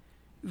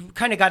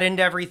 kind of got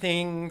into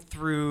everything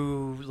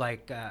through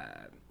like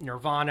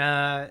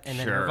Nirvana, and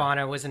then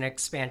Nirvana was an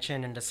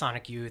expansion into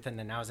Sonic Youth, and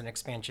then that was an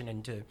expansion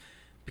into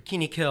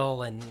Bikini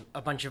Kill, and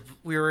a bunch of,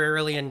 we were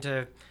really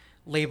into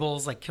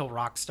labels like Kill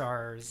Rock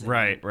Stars,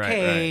 and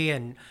K,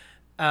 and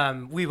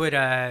we would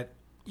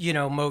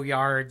mow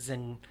yards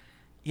and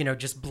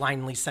just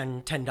blindly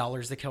send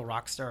 $10 to Kill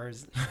Rock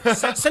Stars.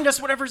 Send us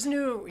whatever's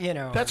new,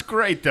 That's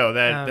great though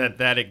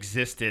that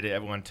existed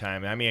at one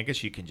time. I mean, I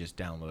guess you can just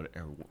download it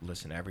or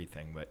listen to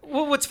everything, but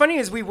well, what's funny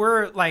is we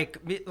were like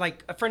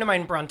a friend of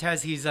mine,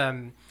 Brontez,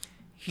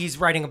 he's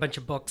writing a bunch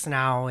of books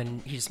now,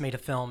 and he just made a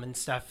film and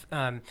stuff.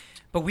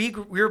 But we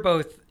were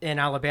both in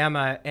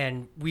Alabama,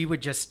 and we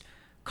would just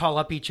call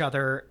up each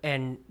other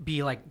and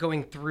be like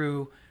going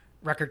through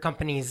record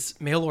companies'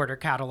 mail order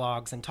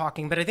catalogs and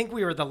talking. But I think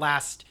we were the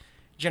last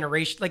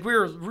generation. Like, we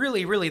were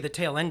really, really the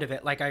tail end of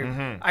it. Like,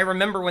 I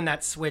remember when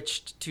that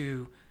switched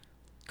to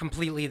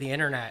completely the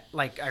internet.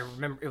 Like, I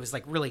remember it was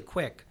like really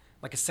quick,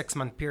 like a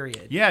 6-month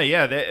period. Yeah.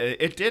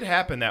 It did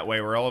happen that way,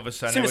 where all of a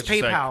sudden, as soon as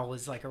it was PayPal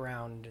was like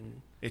around,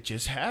 and it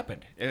just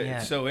happened.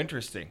 It's so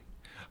interesting.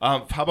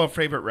 How about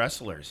favorite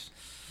wrestlers?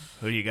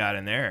 Who do you got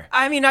in there?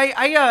 I mean,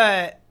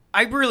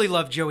 I really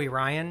love Joey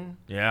Ryan.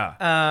 Yeah.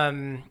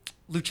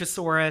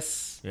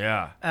 Luchasaurus.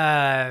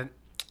 Yeah.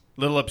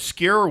 Little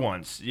obscure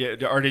ones. Yeah.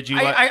 Or did you?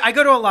 I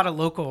go to a lot of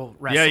local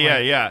wrestling.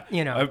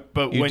 Yeah.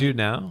 But You do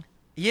now?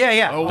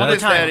 Yeah. Oh, what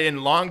is that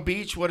in Long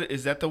Beach? What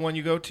is that? The one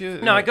you go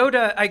to? No,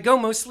 I go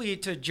mostly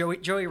to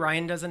Joey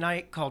Ryan does a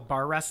night called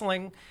Bar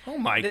Wrestling. Oh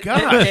my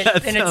God,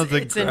 that and sounds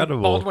it's incredible.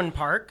 in Baldwin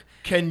Park.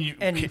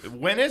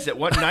 When is it?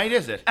 What night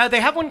is it? They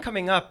have one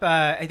coming up.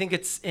 I think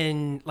it's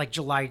in like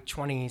July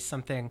 20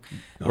 something.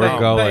 We're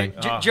going.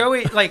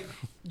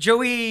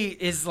 Joey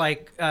is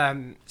like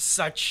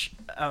such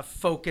a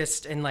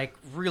focused and like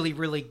really,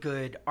 really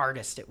good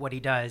artist at what he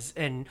does.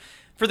 And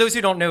for those who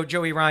don't know,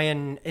 Joey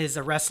Ryan is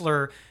a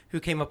wrestler who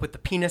came up with the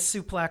penis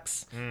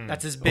suplex.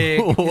 That's his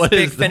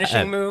big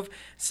finishing move.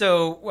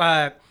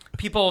 So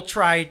people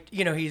tried,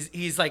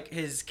 he's like,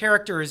 his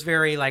character is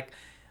very like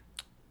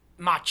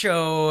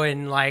macho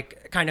and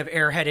like kind of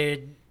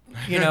airheaded,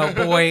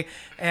 boy,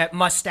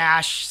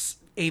 mustache,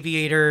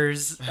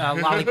 aviators,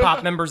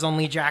 lollipop members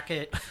only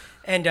jacket.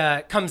 And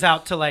comes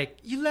out to like,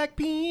 you like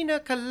pina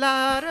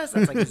coladas.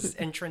 That's like his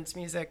entrance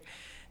music.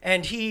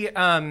 And he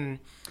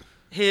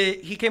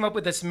came up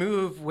with this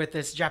move with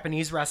this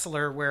Japanese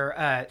wrestler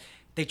where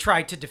they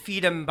tried to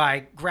defeat him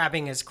by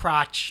grabbing his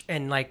crotch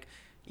and like,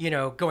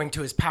 going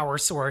to his power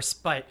source.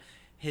 But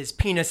his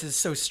penis is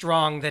so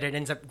strong that it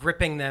ends up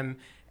gripping them.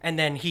 And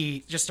then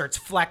he just starts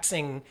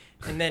flexing.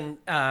 And then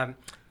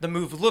the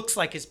move looks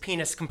like his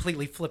penis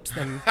completely flips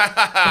them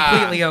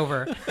completely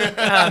over.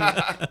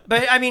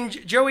 But I mean,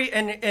 Joey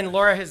and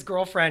Laura, his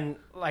girlfriend,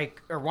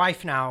 or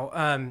wife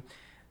now,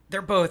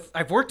 they're both,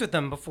 I've worked with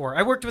them before.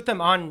 I worked with them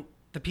on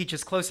the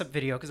Peaches close-up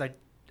video because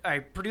I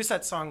produced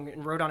that song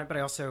and wrote on it, but I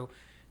also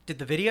did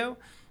the video.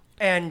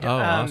 And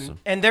awesome.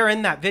 And they're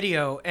in that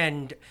video.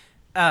 And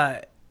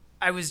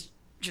I was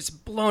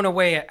just blown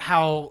away at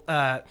how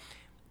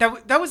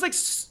that was like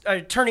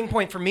a turning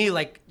point for me,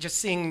 like just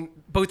seeing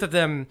both of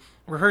them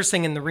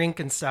rehearsing in the rink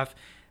and stuff.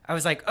 I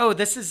was like, oh,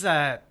 this is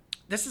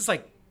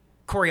like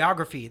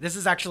choreography. This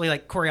is actually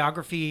like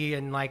choreography,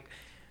 and like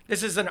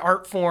this is an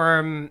art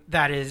form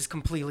that is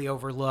completely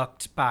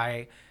overlooked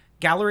by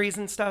galleries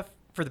and stuff,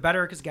 for the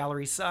better, because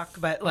galleries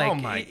suck. But like, oh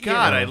my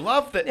God, I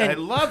love that. I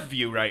love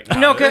you right now.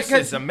 No, this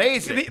is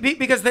amazing.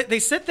 Because they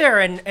sit there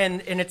and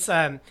it's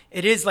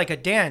it is like a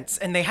dance,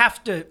 and they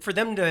have to, for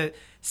them to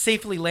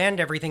safely land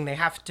everything, they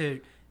have to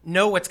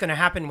know what's going to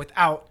happen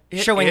without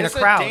showing the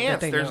crowd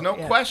that they There's know.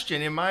 no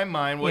question in my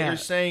mind what Yeah. you're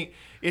saying.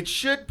 It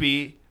should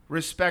be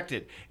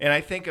respected, and I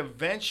think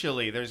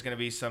eventually there's going to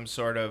be some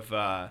sort of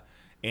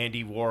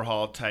Andy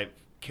Warhol type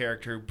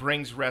character who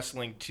brings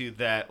wrestling to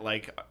that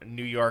like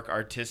New York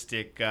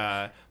artistic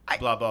blah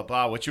blah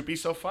blah, which would be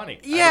so funny.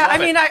 Yeah, I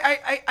love mean,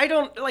 it. I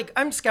don't like.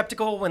 I'm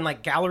skeptical when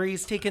like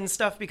galleries take in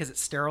stuff because it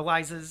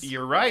sterilizes.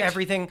 You're right.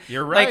 Everything.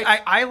 You're right.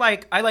 Like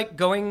I like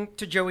going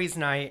to Joey's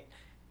night,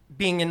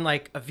 being in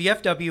like a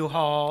VFW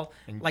hall,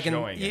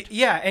 Enjoying it.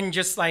 Yeah, and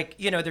just like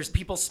there's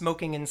people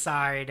smoking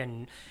inside,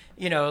 and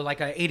like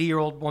a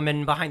 80-year-old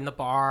woman behind the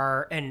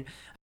bar, and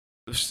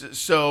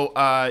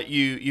So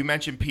you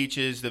mentioned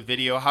Peaches, the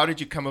video. How did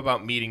you come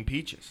about meeting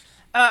Peaches?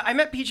 I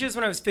met Peaches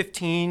when I was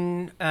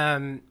 15.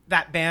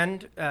 That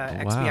band,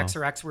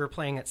 XBXRX, we were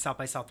playing at South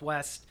by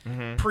Southwest,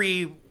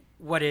 pre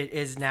what it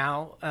is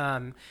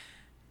now.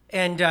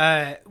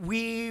 And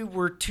we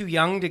were too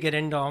young to get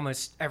into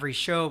almost every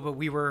show, but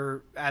we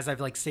were, as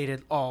I've like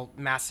stated, all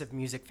massive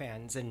music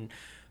fans. And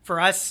for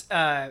us,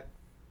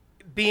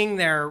 being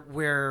there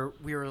where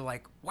we were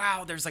like,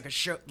 wow, there's like a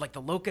show, like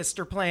the Locust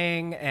are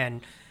playing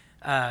and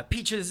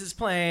Peaches is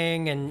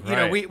playing. And, you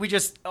know, we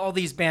just, all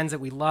these bands that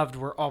we loved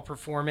were all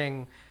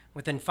performing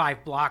within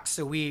 5 blocks.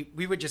 So we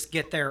would just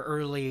get there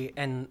early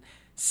and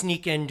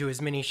sneak into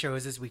as many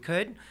shows as we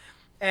could.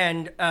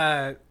 And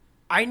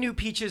I knew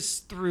Peaches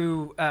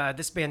through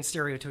this band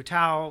Stereo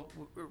Total,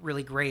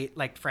 really great,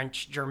 like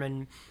French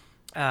German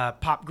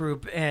pop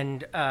group,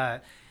 and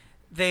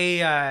they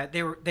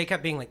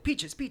kept being like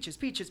Peaches, Peaches,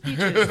 Peaches,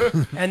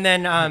 Peaches, and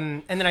then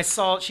I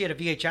saw she had a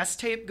VHS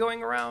tape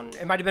going around.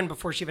 It might have been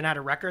before she even had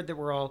a record that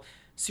were all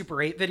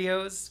Super 8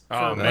 videos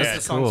for most of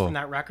the songs from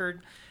that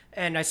record.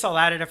 And I saw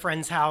that at a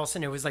friend's house,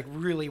 and it was like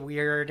really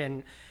weird.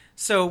 And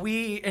so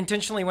we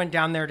intentionally went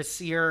down there to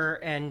see her,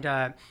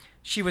 and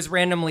she was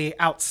randomly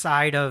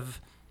outside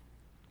of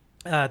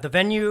the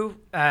venue.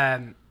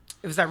 It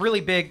was that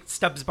really big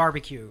Stubbs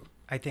Barbecue,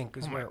 I think,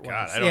 is where it was.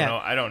 God,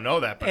 I don't know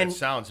that, but it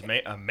sounds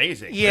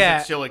amazing. Yeah.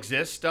 Does it still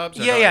exist, Stubbs?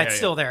 Yeah, it's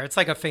still there. It's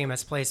like a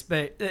famous place,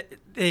 but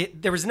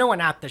there was no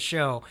one at the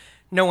show.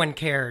 No one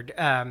cared.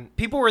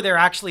 People were there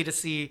actually to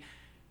see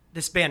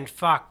this band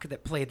Fuck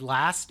that played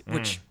last,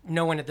 which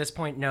no one at this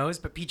point knows,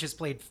 but Peaches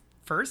played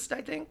first,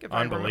 I think. If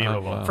Unbelievable. I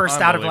remember. First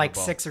out of like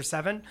 6 or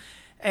 7.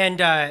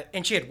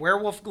 And she had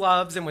werewolf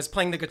gloves and was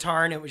playing the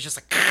guitar, and it was just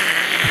like,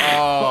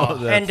 Oh,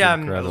 that's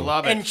incredible.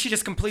 Love it. and she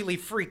just completely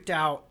freaked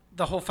out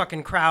the whole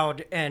fucking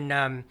crowd.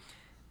 And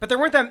but there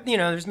weren't that,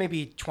 there's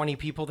maybe 20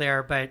 people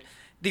there, but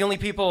the only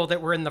people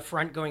that were in the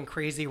front going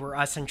crazy were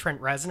us and Trent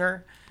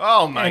Reznor.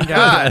 Oh my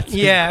God.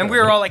 Yeah, and we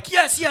were all like,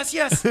 yes, yes,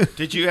 yes.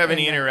 Did you have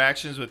any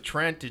interactions with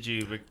Trent? Did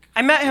you?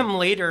 I met him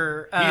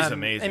later. He's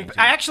amazing, And too.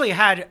 I actually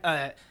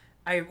had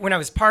when I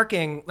was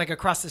parking like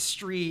across the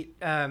street.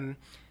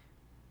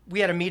 We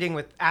had a meeting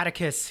with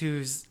Atticus,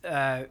 who's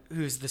the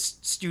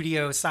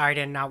studio side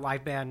and now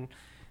live band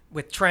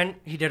with Trent.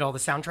 He did all the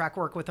soundtrack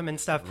work with him and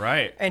stuff.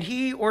 Right. And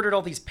he ordered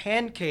all these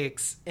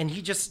pancakes, and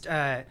he just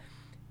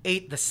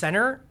ate the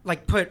center,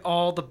 like put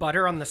all the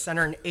butter on the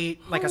center and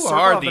ate like a Who circle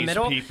are of the these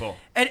middle. people?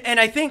 And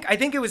I think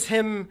it was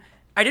him.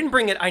 I didn't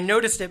bring it. I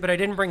noticed it, but I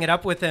didn't bring it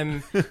up with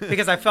him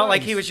because I felt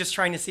like he was just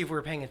trying to see if we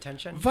were paying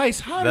attention. Vice,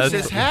 how does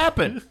this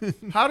happen?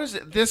 How does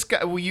this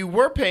guy? Well, you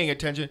were paying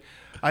attention.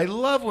 I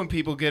love when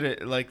people get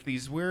it like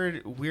these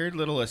weird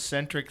little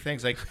eccentric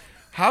things. Like,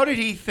 how did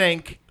he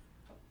think?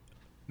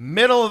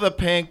 Middle of the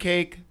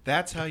pancake.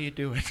 That's how you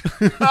do it.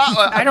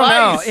 I don't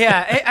know.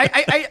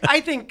 Yeah,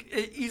 I think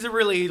he's a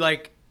really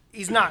like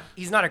he's not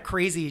a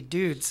crazy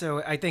dude.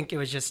 So I think it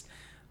was just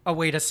a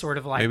way to sort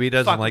of like Maybe he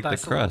doesn't fuck like with the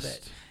us a little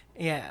crust. bit.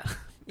 Yeah.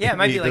 Yeah, it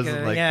might He be like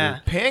doesn't a like yeah.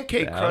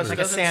 Pancake crust Like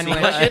a doesn't seem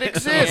sandwich. like it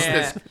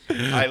exists.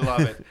 Yeah. I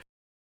love it.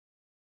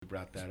 You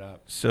brought that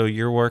up. So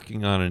you're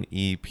working on an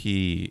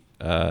EP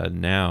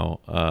now.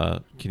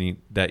 Can you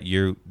that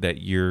you're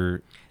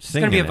singing? It's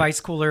gonna be a it? Vice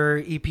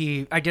Cooler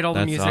EP. I did all the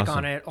That's music awesome.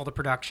 on it, all the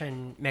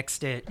production,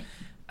 mixed it.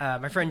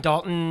 My friend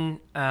Dalton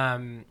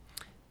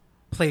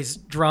plays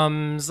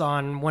drums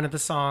on one of the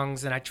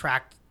songs, and I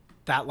tracked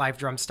that live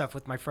drum stuff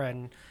with my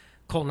friend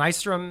Cole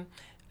Nystrom,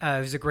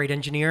 who's a great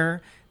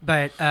engineer.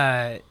 But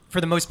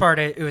for the most part,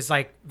 it was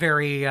like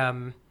very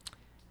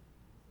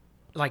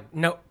like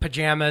no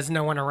pajamas,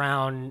 no one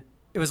around.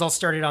 It was all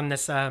started on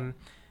this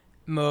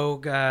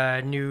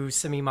Moog new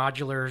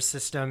semi-modular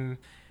system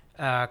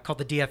called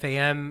the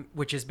DFAM,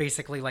 which is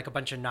basically like a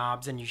bunch of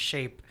knobs, and you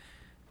shape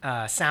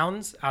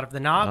sounds out of the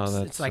knobs. Oh,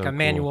 that's it's like so a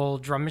manual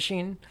drum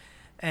machine.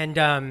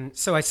 And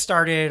so I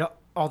started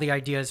all the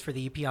ideas for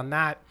the EP on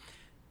that.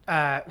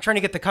 I'm trying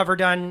to get the cover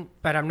done,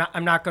 but I'm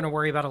not going to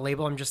worry about a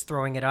label. I'm just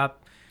throwing it up.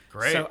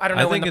 Great. So I don't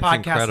I know when think the it's podcast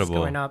is incredible.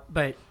 going up,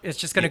 but it's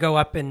just going to go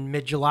up in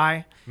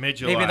mid-July.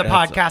 Mid-July. Maybe the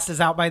That's- podcast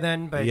is out by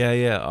then, but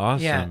Yeah,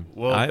 awesome. Yeah.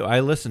 Well- I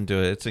listened to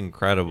it. It's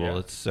incredible. Yeah.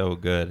 It's so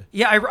good.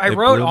 yeah, I It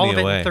wrote blew all me of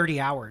it away. in 30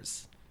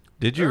 hours.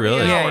 Did you 30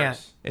 really? Yeah, yeah.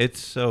 hours. It's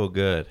so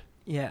good.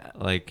 Yeah.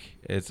 Like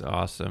it's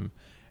awesome.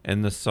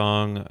 And the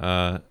song,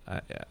 I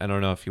don't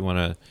know if you want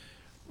to.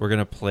 We're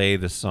gonna play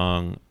the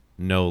song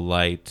 "No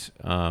Light."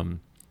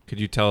 Could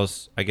you tell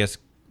us? I guess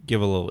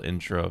give a little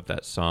intro of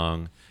that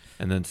song,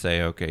 and then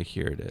say, "Okay,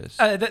 here it is."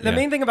 The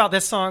main thing about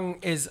this song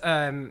is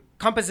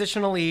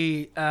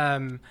compositionally,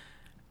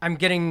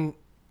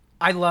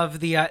 I love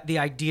the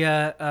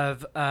idea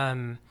of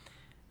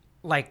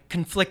like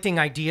conflicting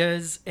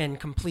ideas and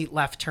complete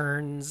left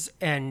turns,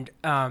 and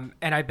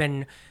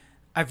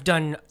I've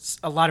done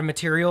a lot of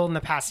material in the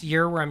past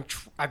year where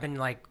I've been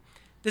like,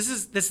 this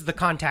is the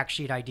contact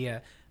sheet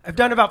idea. I've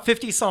done about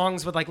 50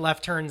 songs with like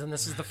left turns, and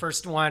this is the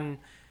first one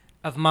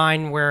of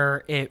mine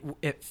where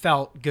it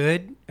felt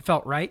good. It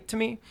felt right to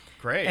me.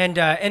 Great.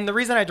 And the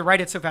reason I had to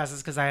write it so fast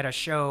is because I had a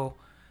show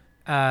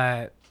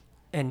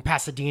in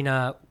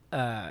Pasadena,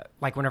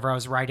 like whenever I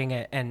was writing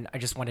it, and I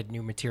just wanted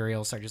new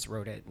material, so I just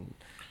wrote it. And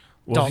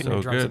Well, Dalton so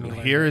and drums good. and me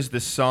learned Here it. is the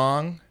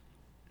song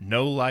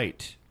No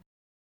Light.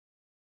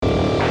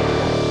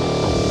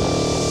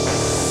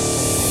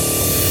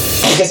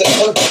 Because it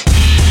hurts.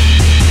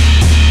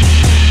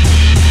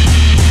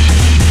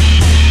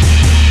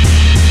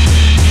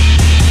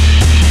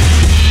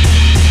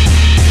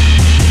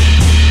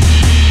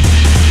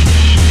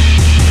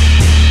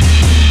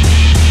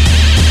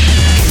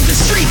 The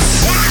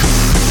streets,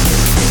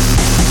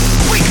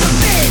 wake the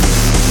bed,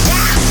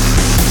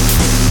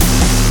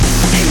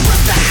 and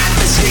rough the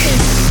atmosphere,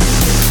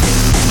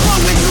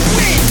 along with the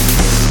wind.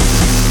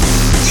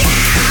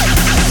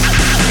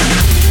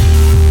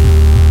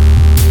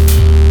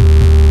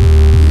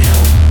 No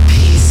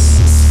peace,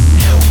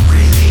 no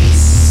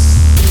release.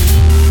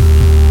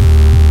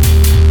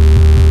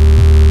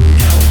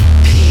 No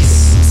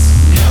peace,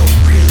 no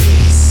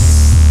release.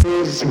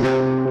 The sky,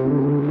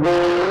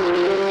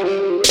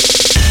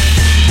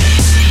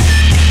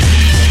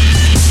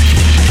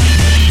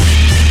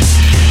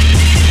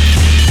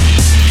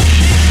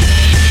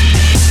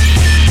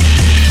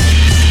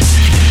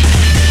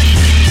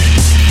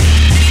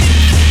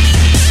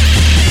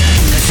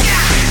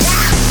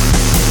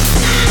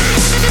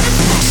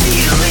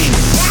 ceiling,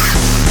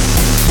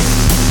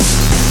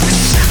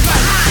 it's left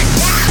behind.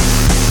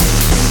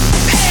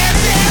 And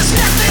there's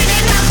nothing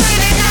and nothing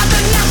and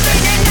nothing,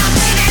 nothing and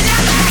nothing and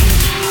nothing.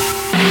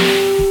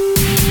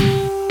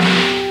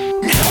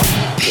 No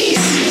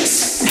peace,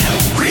 no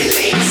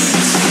release.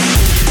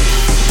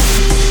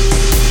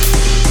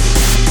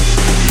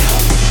 No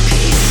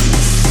peace,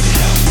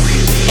 no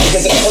release.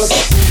 Because it hurts.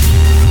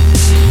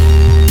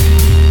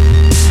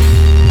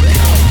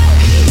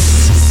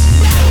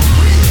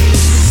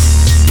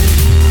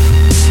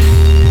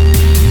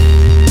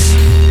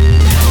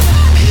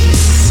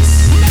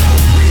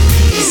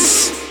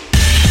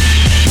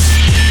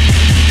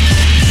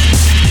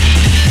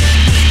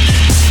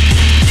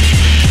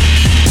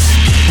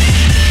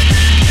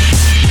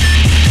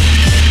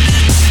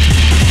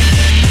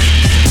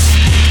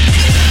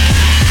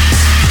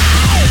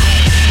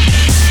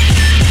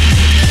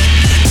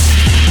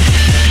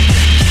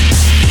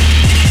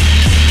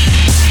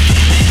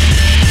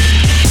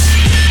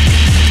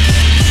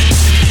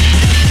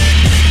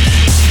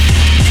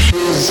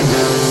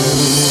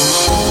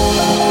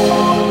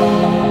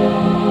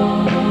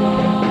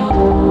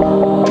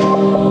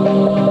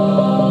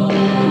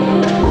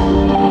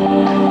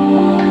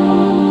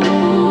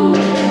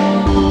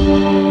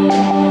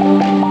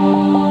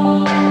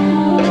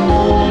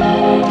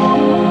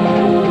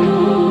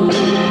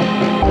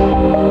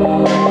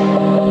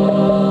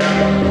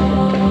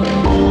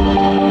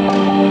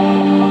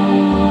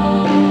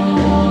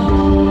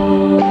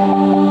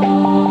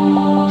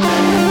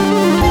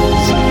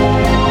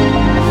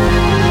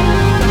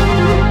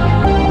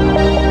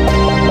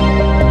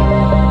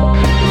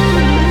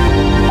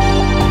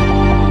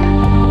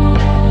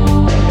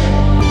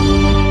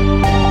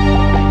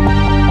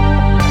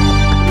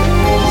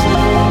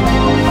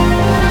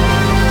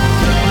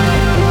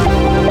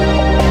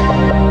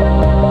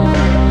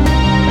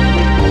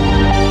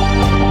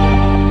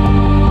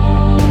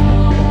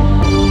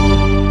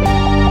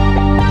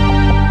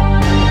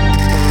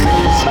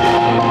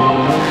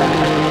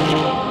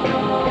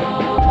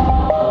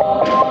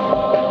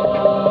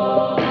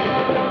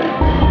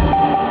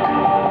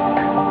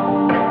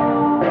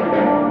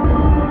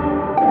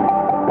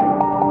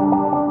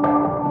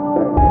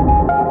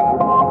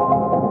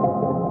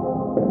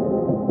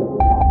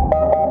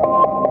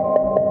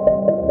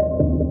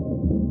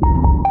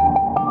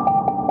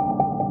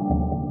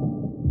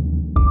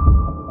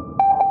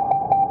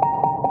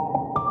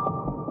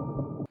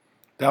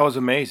 That was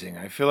amazing.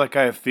 I feel like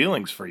I have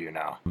feelings for you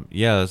now.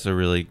 Yeah, that's a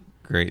really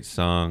great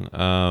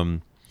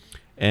song.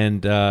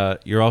 And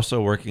you're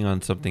also working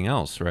on something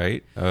else,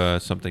 right?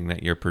 Something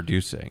that you're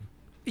producing.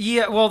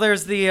 Yeah, well,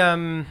 there's the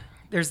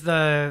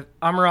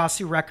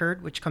Amarasu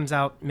record, which comes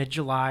out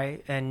mid-July,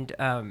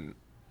 and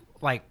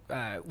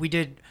we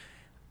did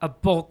a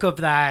bulk of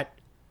that.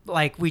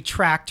 Like, we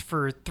tracked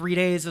for 3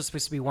 days. It was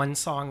supposed to be one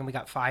song, and we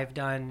got 5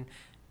 done.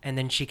 And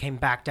then she came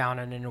back down,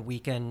 and in a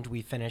weekend,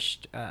 we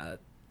finished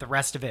the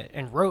rest of it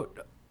and wrote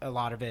a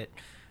lot of it.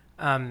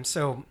 And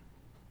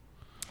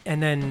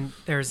then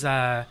there's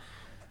I'm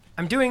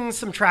doing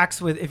some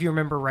tracks with, if you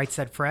remember Right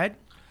Said Fred.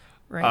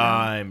 Right now.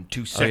 I'm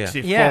too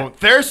sexy. Yeah.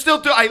 They're still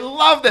doing. I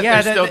love that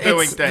they're still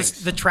doing it's-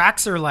 things. The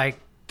tracks are like,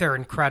 they're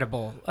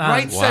incredible.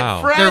 Right Wow.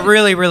 Said Fred. They're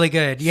really, really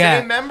good. Yeah.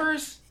 Same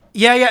members.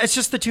 Yeah. It's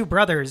just the 2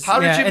 brothers. How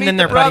did Yeah, you and meet then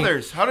the their buddy.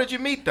 brothers? How did you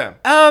meet them?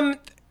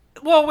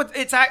 Well,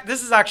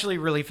 this is actually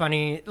really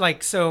funny.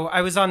 Like, so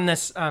I was on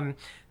this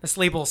this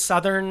label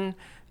Southern,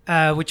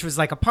 which was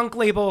like a punk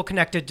label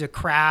connected to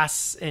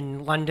Crass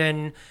in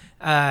London.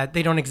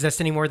 They don't exist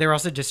anymore. They're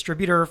also a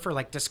distributor for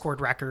like Discord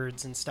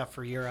Records and stuff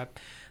for Europe.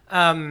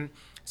 So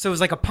it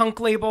was like a punk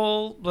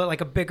label, but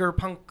like a bigger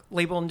punk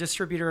label and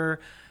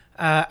distributor.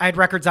 I had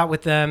records out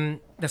with them.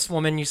 This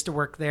woman used to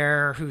work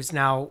there, who's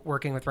now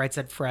working with Right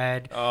Said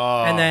Fred.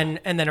 Oh. And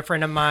then a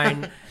friend of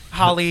mine,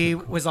 Holly,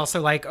 was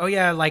also like, oh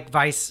yeah, like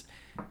Vice,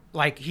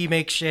 like he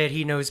makes shit.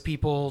 He knows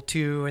people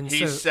too, and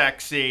He's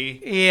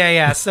sexy.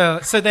 Yeah. So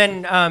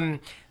then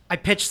I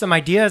pitched some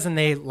ideas, and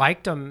they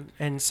liked them,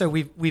 and so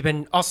we've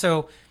been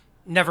also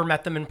never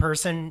met them in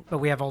person, but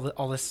we have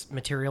all this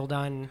material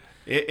done.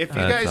 If you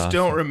That's guys awesome.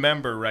 don't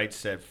remember Right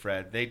Said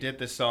Fred, they did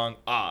the song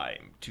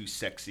 "I'm Too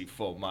Sexy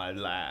for My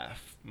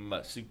Laugh."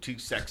 Too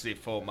sexy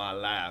for my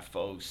laugh,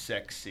 oh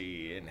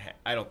sexy, and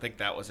I don't think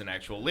that was an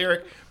actual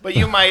lyric, but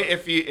you might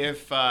if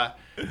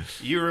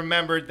you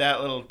remembered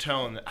that little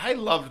tone. I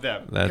loved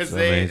them That's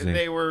they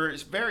amazing. were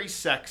very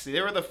sexy.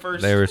 They were the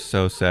first They were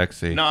so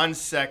sexy.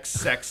 non-sex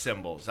sex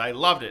symbols. I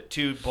loved it.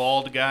 Two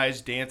bald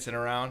guys dancing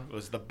around. It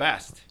was the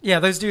best. Yeah,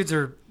 those dudes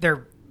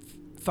they're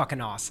fucking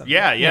awesome.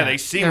 Yeah, they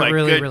seem they're like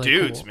really, good really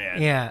dudes, cool.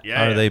 man.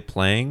 Yeah. Are they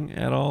playing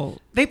at all?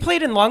 They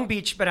played in Long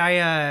Beach, but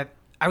I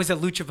was at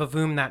Lucha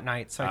Vavoom that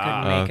night, so I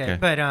couldn't make okay.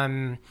 it. But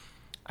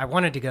I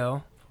wanted to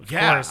go. Of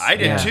Yeah, course. I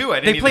did too. I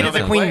didn't they even played know at the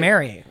they Queen played.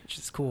 Mary, which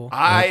is cool.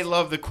 I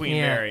love the Queen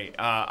Yeah. Mary.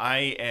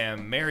 I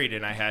am married,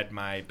 and I had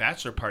my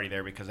bachelor party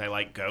there because I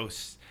like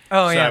ghosts.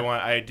 Oh, so yeah.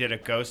 I did a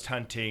ghost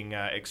hunting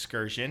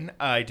excursion.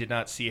 I did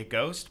not see a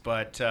ghost,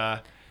 but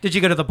Did you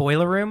go to the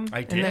boiler room? I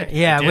in did. there?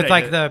 Yeah, I did, with I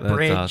like did. the That's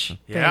bridge. awesome.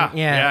 thing.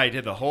 yeah, I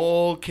did the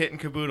whole kit and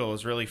caboodle. It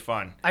was really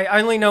fun. I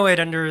only know it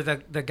under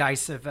the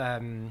guise of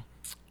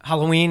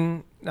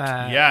Halloween.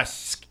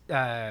 Yes.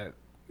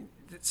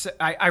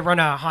 I run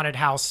a haunted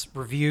house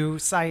review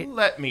site.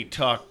 Let me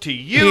talk to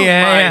you,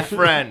 Yeah, my yeah.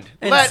 friend.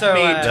 And Let so,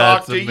 me talk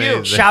That's to you.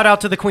 amazing. Shout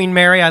out to the Queen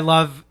Mary. I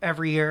love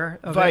every year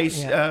of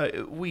Vice, it.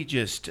 Yeah. we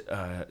just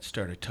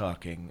started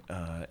talking,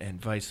 and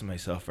Vice and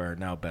myself are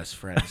now best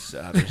friends.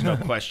 There's no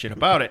question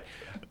about it.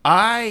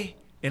 I'm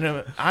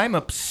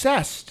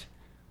obsessed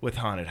with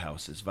haunted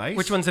houses, Vice.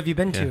 Which ones have you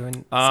been to?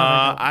 In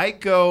I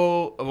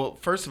go. Well,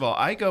 first of all,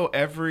 I go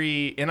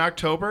in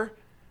October.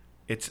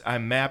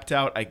 I'm mapped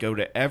out. I go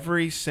to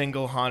every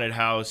single haunted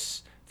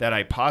house that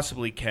I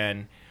possibly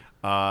can.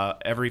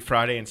 Every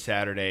Friday and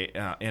Saturday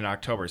in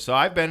October. So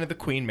I've been to the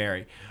Queen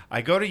Mary.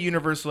 I go to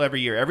Universal every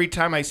year. Every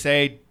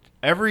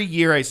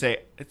year I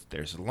say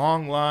there's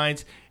long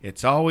lines.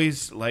 It's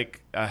always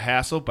like a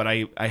hassle, but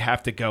I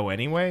have to go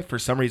anyway. For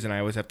some reason, I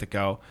always have to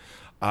go.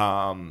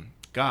 I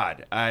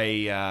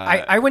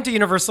went to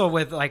Universal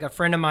with like a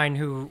friend of mine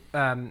who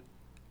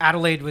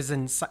Adelaide was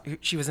in.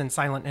 She was in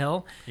Silent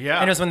Hill. Yeah.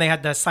 and it was when they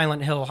had the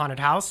Silent Hill haunted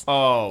house.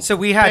 Oh, so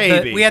we had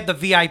baby. the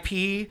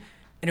VIP,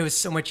 and it was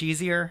so much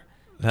easier.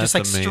 That's Just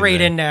like straight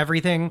amazing. into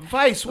everything.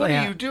 Vice, what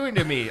Yeah. are you doing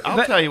to me? I'll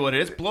But- tell you what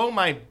it is. Blow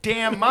my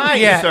damn mind,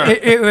 Yeah, sir.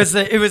 it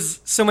was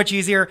so much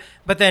easier.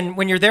 But then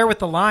when you're there with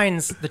the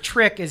lines, the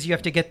trick is you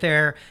have to get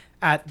there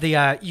at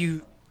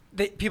the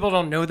people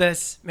don't know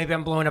this. Maybe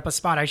I'm blowing up a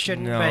spot I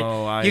shouldn't. No,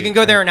 but you can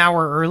go there an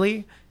hour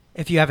early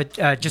if you have a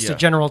Yeah.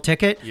 general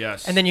ticket.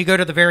 Yes. And then you go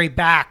to the very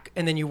back,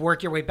 and then you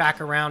work your way back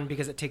around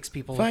because it takes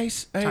people.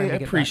 Vice, I time to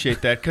get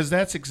appreciate that because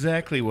that's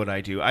exactly what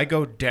I do. I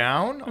go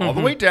down, all the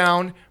way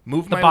down,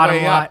 move The my bottom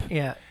way lot, up.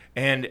 yeah.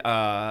 And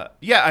I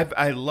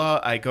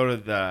go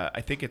to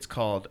I think it's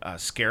called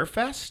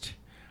Scarefest.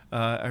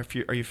 Are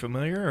you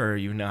familiar or are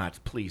you not?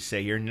 Please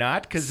say you're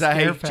not, because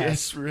I Scarefest.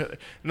 just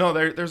no.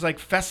 There's like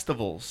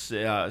festivals.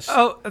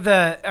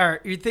 Are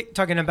you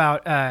talking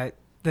about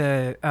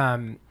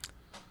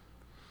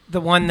the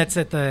one that's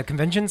at the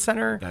convention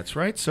center? That's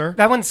right, sir.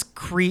 That one's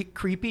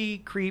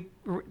creepy.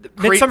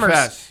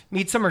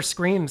 Midsummer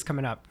Scream's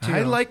coming up too.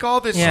 I like all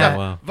this Yeah. stuff.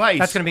 Wow. Vice.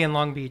 That's gonna be in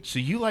Long Beach. So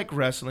you like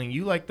wrestling,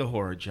 you like the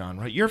horror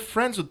genre. You're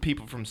friends with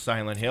people from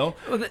Silent Hill.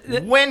 Well,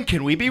 when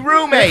can we be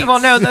roommates? Well,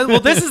 no.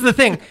 This is the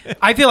thing.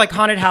 I feel like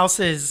haunted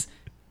houses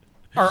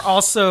are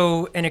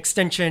also an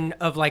extension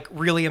of like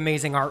really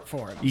amazing art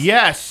forms.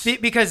 Yes.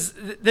 Because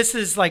this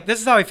is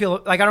how I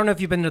feel. Like, I don't know if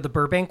you've been to the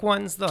Burbank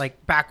ones, the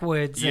like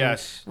backwoods,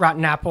 Yes. and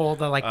Rotten Apple,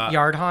 the like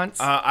yard haunts.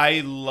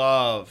 I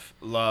love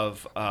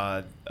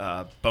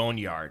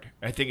Boneyard.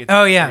 I think it's.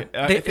 Oh yeah,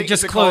 I it think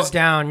just it's closed called-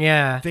 down.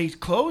 Yeah, They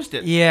closed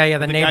it. yeah.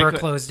 The guy neighbor could-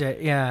 closed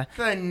it. Yeah,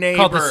 The neighbor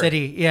called the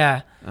city.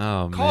 Yeah,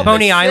 Oh man. Called Boney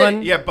the city.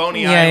 Island? Yeah,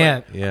 Boney Yeah,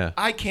 Island. yeah.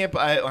 I can't.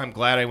 I'm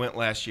glad I went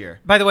last year.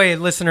 By the way,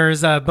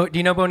 listeners, do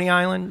you know Boney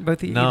Island?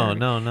 Both of you? No,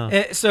 either?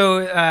 no. So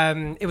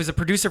it was a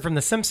producer from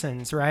The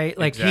Simpsons, right?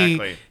 Like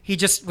Exactly. he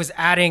just was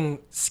adding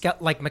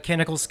like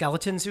mechanical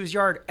skeletons to his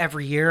yard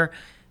every year,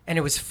 and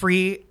it was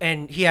free.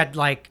 And he had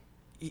like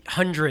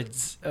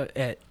hundreds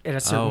at a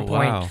certain Oh,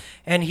 point. wow.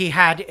 And he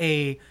had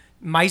a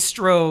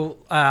Maestro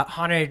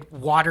haunted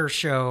water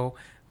show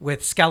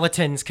with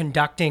skeletons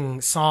conducting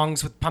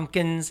songs with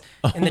pumpkins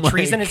in the my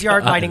trees in his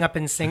yard, God. lighting up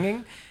and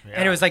singing.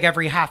 And it was like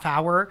every half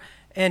hour.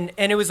 And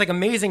it was like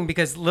amazing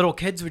because little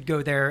kids would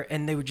go there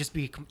and they would just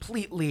be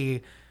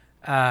completely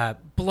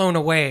blown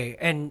away.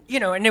 And,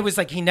 and it was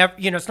like he never,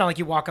 it's not like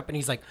you walk up and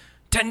he's like,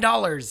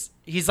 $10.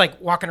 He's like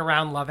walking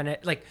around loving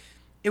it. Like,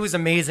 it was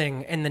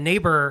amazing. And the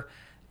neighbor,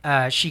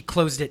 she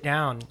closed it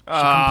down. She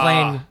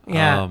complained.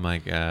 Yeah. Oh my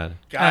god.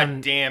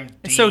 God damn.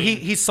 Dean. So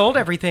he sold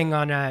everything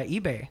on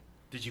eBay.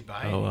 Did you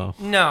buy it? Oh well.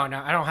 No,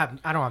 I don't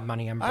have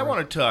money. I'm I broke.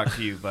 want to talk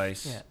to you,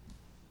 Vice. Yeah.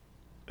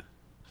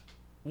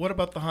 What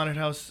about the haunted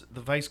house, the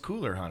Vice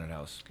Cooler haunted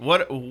house?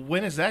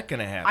 When is that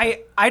going to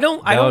happen? I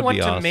don't That would want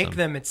be to make awesome.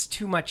 them. It's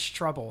too much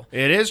trouble.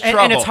 It is And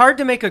trouble. it's hard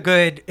to make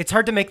It's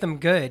hard to make them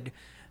good.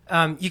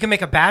 You can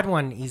make a bad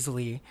one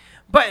easily.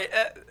 But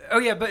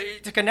but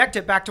to connect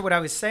it back to what I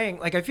was saying,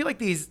 like I feel like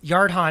these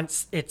yard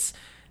haunts, it's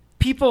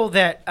people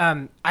that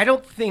I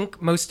don't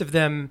think most of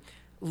them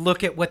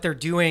look at what they're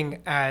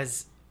doing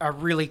as a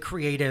really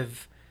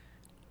creative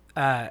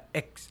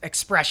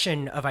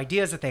expression of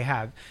ideas that they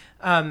have.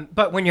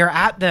 But when you're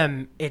at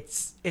them,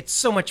 it's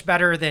so much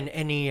better than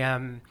any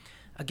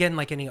again,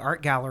 like any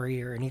art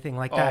gallery or anything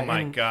like that. Oh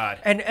my God.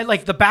 And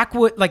like the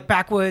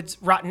backwoods,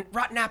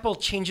 Rotten Apple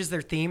changes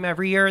their theme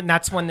every year, and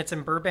that's one that's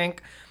in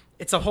Burbank.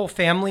 It's a whole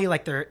family,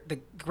 like the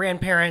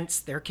grandparents,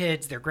 their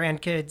kids, their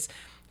grandkids.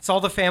 It's all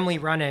the family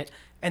run it,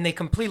 and they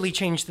completely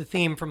change the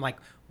theme from like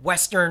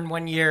Western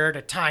one year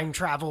to time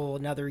travel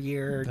another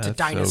year to That's so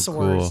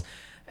dinosaurs.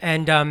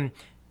 cool.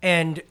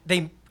 And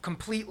they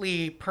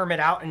completely permit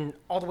out and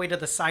all the way to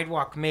the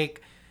sidewalk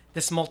make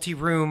this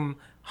multi-room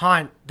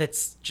haunt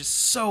that's just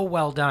so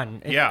well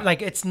done. Yeah.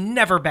 Like it's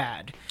never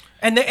bad.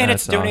 And it's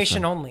That's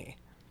donation awesome. only.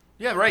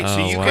 Yeah, right.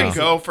 So Oh, you wow. can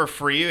go for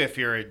free if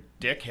you're a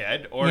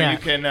dickhead, or Yeah. you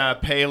can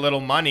pay a little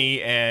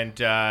money and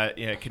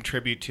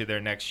contribute to their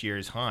next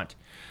year's haunt.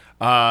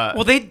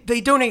 Well, they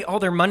donate all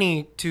their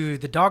money to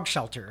the dog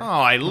shelter. Oh,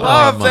 I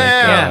love my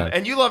them. God.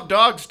 And you love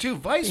dogs too.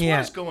 Vice, Yeah.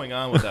 what is going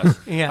on with us?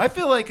 Yeah. I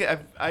feel like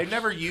I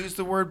never used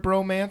the word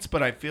bromance,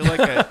 but I feel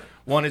like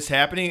one is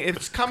happening.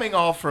 It's coming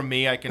all from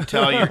me. I can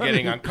tell you're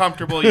getting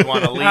uncomfortable. You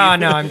want to leave. Oh,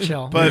 no, I'm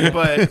chill. But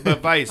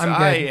Vice, I'm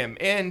good. I am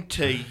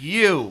into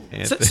you.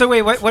 So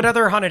wait, what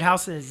other haunted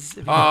houses?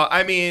 have you-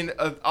 I mean,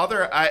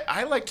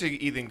 I like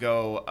to even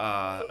go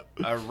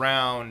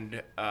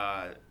around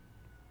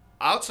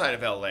outside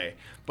of LA,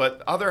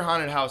 but other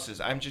haunted houses.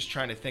 I'm just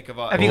trying to think of.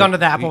 have you gone to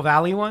the Apple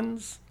Valley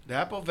ones? The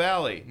Apple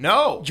Valley?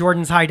 No,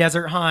 Jordan's High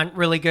Desert Haunt,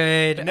 really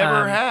good.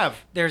 never have.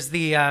 There's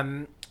the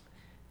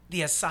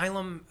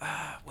asylum.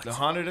 The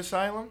haunted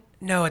asylum.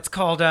 No, it's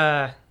called.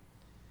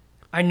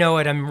 I know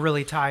it. I'm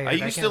really tired. I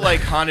used to can't-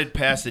 like haunted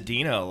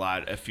Pasadena a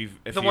lot. If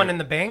the one in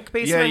the bank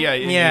basement. yeah.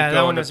 Yeah, you'd that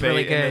go one in the was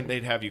really bay, and then good.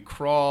 they'd have you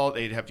crawl.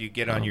 They'd have you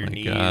get on Oh your my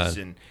knees God.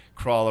 and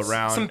crawl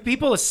around. Some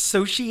people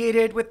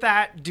associated with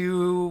that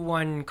do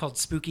one called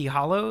Spooky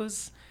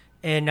Hollows,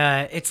 and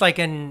it's like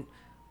in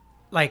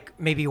like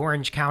maybe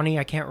Orange County.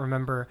 I can't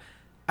remember.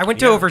 I went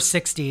to Yeah. over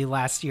 60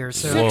 last year,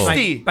 so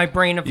 60? my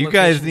brain of You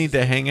guys locations- need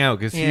to hang out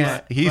because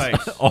Yeah. he's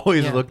Nice.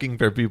 always Yeah. looking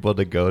for people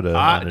to go to.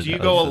 haunted do you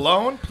go houses.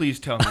 alone? Please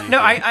tell me. No,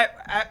 I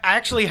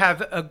actually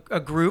have a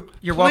group.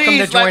 You're welcome to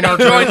Please join let our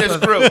me join group.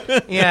 this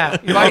group. Yeah,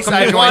 you're Vice, welcome to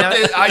I join want us.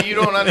 this. You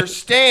don't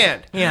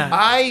understand. Yeah.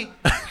 I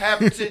have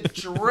to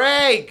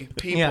drag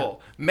people.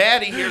 Yeah.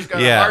 Maddie here's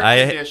got a Yeah,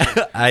 heart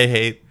condition. I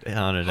hate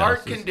haunted Heart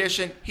houses.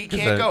 condition. He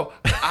 'Cause can't go.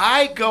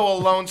 I go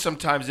alone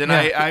sometimes, and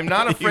I'm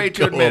not afraid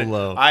to go admit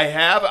alone.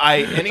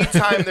 it.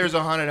 Anytime there's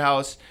a haunted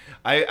house,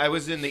 I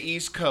was in the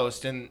East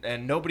Coast, and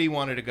nobody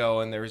wanted to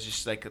go, and there was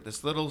just like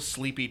this little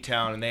sleepy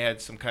town, and they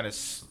had some kind of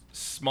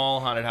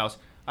small haunted house.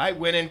 I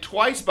went in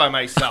twice by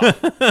myself.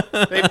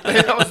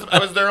 I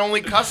was their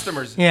only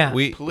customers. Yeah.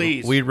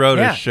 Please. We wrote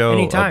Yeah, a show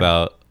anytime.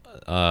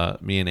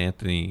 about me and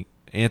Anthony.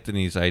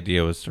 Anthony's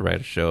idea was to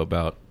write a show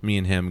about me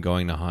and him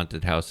going to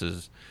haunted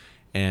houses,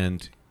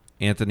 and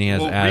Anthony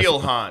has real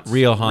haunts.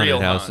 real haunted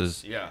Real haunts,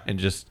 houses, yeah. and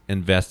just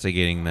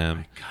investigating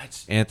them. God,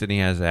 it's- Anthony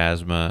has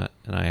asthma,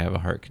 and I have a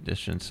heart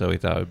condition, so we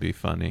thought it would be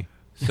funny.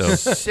 So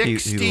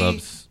 60 he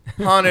loves.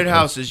 haunted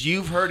houses.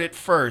 You've heard it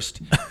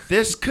first.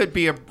 This could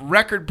be a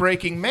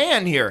record-breaking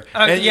man here.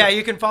 And Yeah,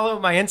 you can follow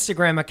my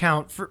Instagram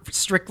account for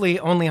strictly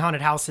only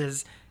haunted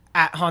houses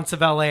at Haunts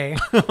of LA.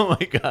 Oh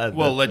my God!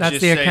 Well, let's That's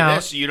just the say account.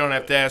 this: you don't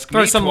have to ask Throw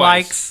me some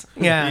twice. likes.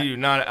 Yeah. You do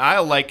not.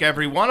 I'll like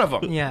every one of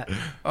them. Yeah.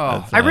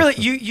 Oh, I really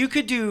you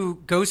could do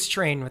Ghost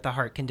Train with a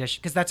heart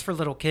condition because that's for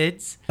little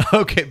kids.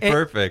 okay, It-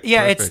 perfect.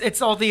 Yeah, perfect.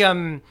 it's all the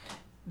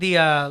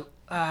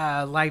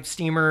live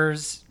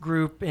steamers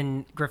group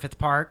in Griffith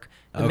Park,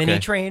 the mini Okay.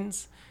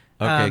 trains.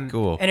 Okay,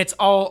 cool. And it's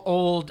all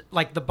old.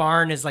 Like the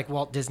barn is like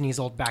Walt Disney's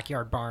old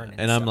backyard barn.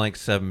 And I'm stuff. like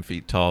 7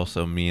 feet tall,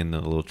 so me and the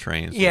little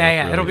trains. Yeah, look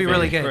yeah, it'll be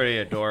really funny. good. pretty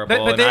adorable,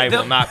 But and I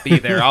they'll- will not be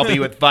there. I'll be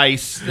with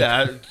Vice,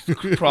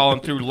 crawling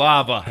through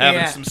lava,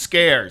 having Yeah. some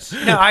scares.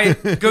 No,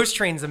 Ghost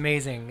Train's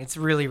amazing. It's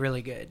really,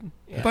 really good.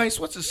 Yeah. Vice,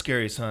 what's the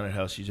scariest haunted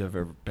house you've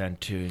ever been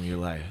to in your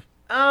life?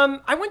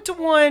 I went to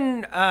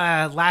one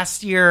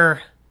last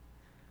year.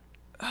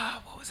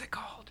 What was it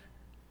called?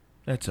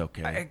 That's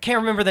okay. I can't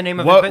remember the name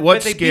of What- it. But, what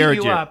but they scared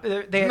beat you? up.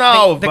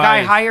 No, the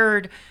guy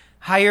Vice.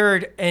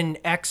 hired an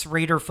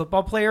ex-Raider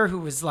football player who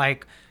was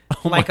like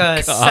a my God.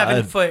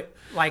 7-foot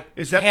like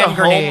Is that hand the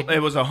grenade. home?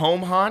 It was a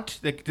home haunt.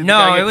 Did the No,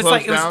 guy get it was closed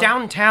like it was down?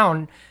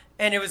 downtown,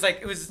 and it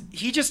was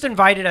he just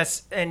invited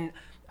us, and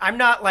I'm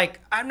not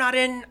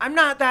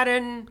that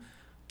in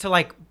to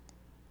like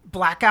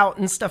Blackout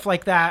and stuff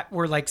like that,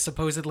 where like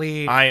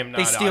supposedly I am not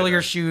they steal either.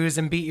 your shoes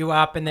and beat you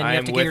up, and then I you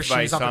am have to get your with shoes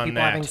Vice off of on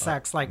people that. having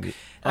sex. Like,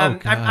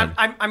 God.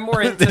 I'm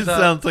more into This the.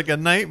 sounds like a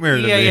nightmare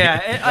to me.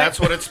 That's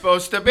what it's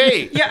supposed to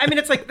be. Yeah, I mean,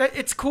 it's like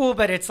it's cool,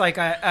 but it's like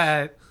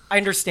I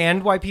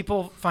understand why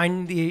people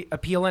find the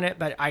appeal in it,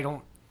 but I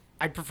don't.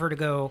 I'd prefer to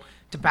go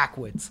to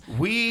backwoods.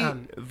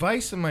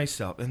 Vice and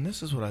myself, and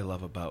this is what I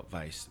love about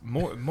Vice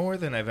more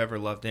than I've ever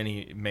loved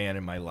any man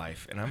in my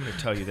life. And I'm going to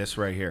tell you this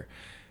right here.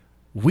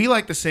 We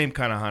like the same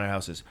kind of haunted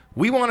houses.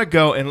 We want to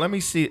go, and let me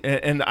see.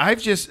 And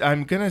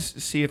I'm going to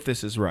see if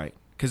this is right,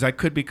 because I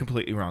could be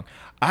completely wrong.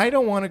 I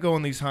don't want to go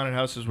in these haunted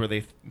houses where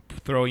they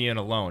throw you in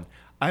alone.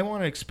 I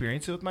want to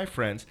experience it with my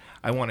friends.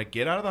 I want to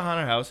get out of the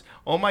haunted house.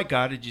 Oh my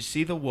God, did you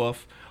see the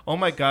wolf? Oh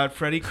my God,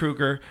 Freddy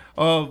Krueger.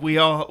 Oh, we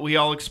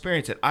all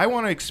experience it. I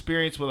want to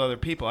experience with other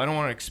people. I don't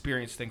want to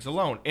experience things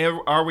alone.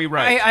 Are we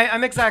right?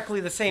 I'm exactly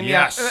the same.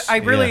 Yes.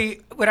 Yeah.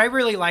 What I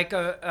really like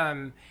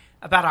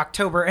about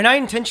October, and I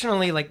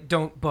intentionally like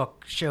don't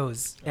book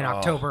shows in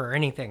October or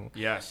anything.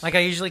 Yes. Like I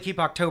usually keep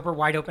October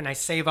wide open. I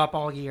save up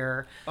all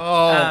year.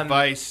 Oh,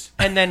 Vice.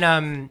 And then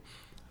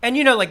and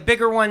you know, like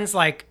bigger ones,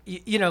 like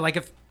you know, like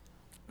if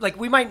like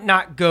we might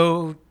not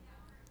go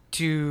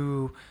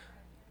to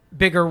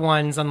bigger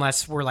ones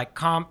unless we're like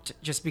comped,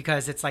 just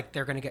because it's like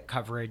they're gonna get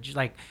coverage.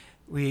 Like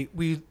we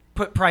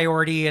put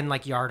priority in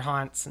like yard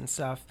haunts and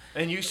stuff.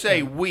 And you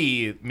say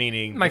we,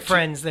 meaning My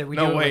friends that we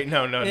no, do. wait,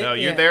 like, no. yeah.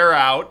 You're there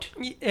out.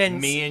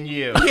 And Me and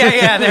you.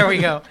 Yeah, there we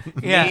go.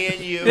 Yeah. Me and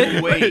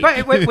you. Wait.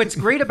 But what's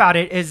great about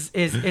it is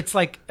it's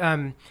like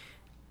I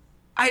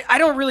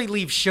don't really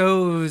leave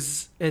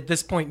shows at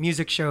this point,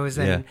 music shows,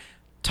 and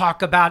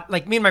talk about,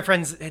 like, me and my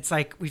friends, it's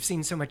like we've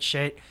seen so much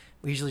shit.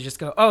 We usually just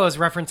go, oh, I was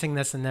referencing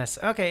this and this.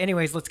 Okay,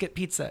 anyways, let's get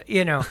pizza,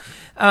 you know.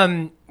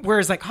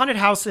 Whereas like haunted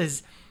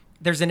houses,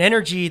 there's an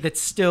energy that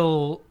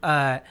still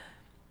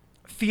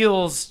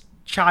feels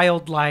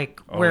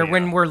childlike, where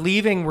when we're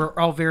leaving, we're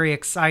all very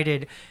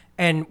excited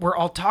and we're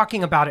all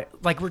talking about it.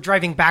 Like we're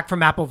driving back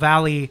from Apple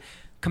Valley,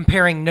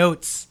 comparing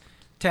notes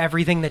to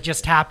everything that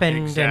just happened.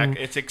 Exactly. And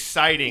it's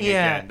exciting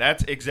again.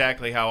 That's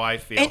exactly how I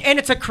feel. and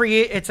it's a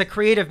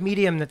creative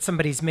medium that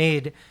somebody's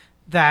made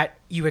that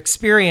you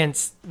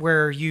experience,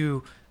 where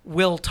you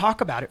will talk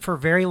about it for a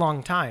very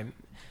long time.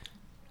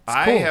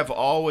 I cool. have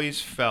always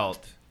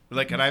felt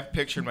like, and I've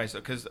pictured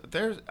myself, because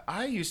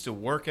I used to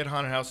work at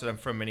haunted houses. I'm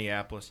from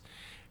Minneapolis,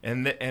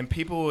 and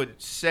people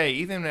would say,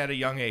 even at a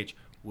young age,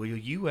 will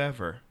you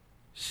ever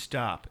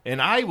stop?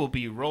 And I'll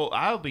be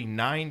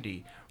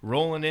 90,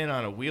 rolling in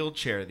on a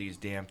wheelchair, these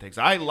damn things.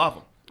 I love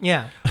them.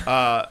 Yeah.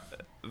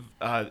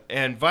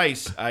 And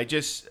Vice, I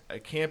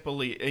can't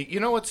believe.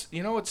 You know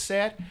what's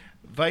sad?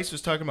 Vice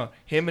was talking about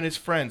him and his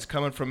friends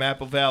coming from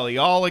Apple Valley,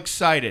 all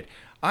excited.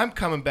 I'm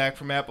coming back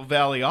from Apple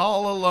Valley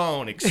all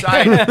alone,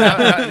 excited,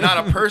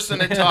 not a person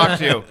to talk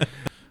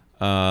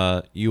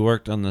to. You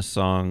worked on the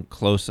song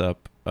Close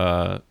Up,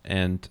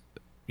 and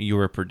you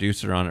were a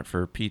producer on it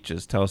for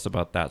Peaches. Tell us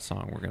about that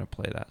song. We're going to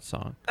play that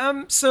song.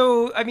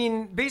 So, I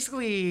mean,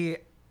 basically,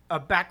 a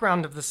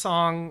background of the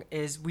song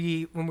is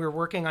when we were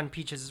working on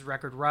Peaches'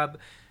 record Rub,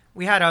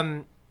 we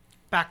had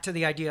back to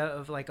the idea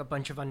of like a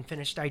bunch of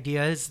unfinished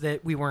ideas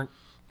that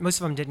most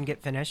of them didn't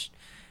get finished.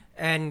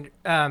 And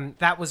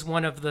that was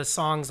one of the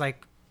songs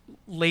like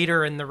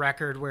later in the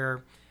record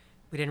where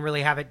we didn't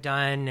really have it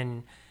done,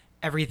 and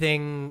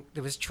everything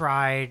that was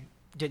tried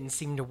didn't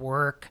seem to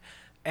work.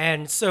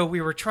 And so we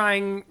were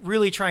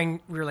really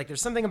trying. We were like,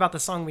 there's something about the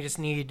song, we just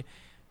need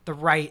the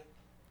right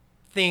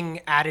thing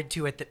added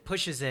to it that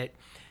pushes it.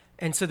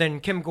 And so then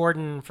Kim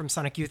Gordon from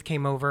Sonic Youth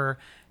came over,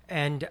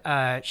 and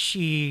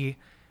she,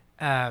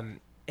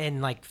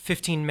 in like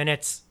 15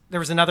 minutes, there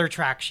was another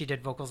track she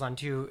did vocals on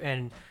too,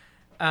 and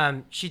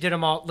she did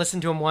them all,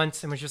 listened to them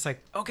once, and was just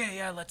like, okay,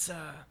 yeah,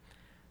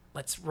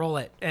 let's roll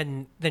it.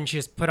 And then she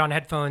just put on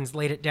headphones,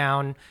 laid it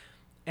down,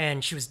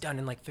 and she was done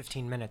in like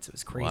 15 minutes. It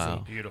was crazy.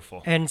 Wow.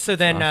 Beautiful. And so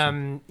then,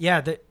 awesome.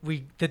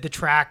 we did the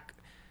track.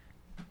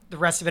 The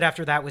rest of it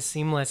after that was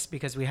seamless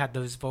because we had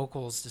those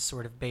vocals to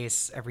sort of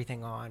base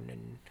everything on.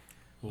 And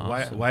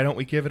Awesome. Why don't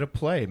we give it a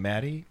play,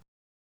 Maddie?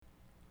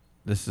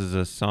 This is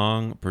a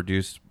song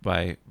produced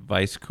by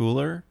Vice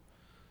Cooler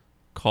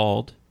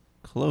called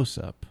Close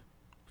Up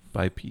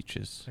by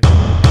Peaches. Look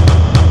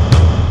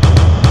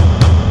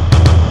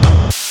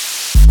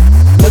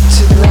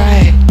to the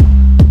right.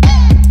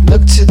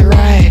 Look to the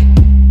right.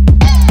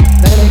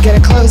 Let me get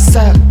a close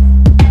up.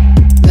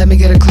 Let me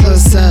get a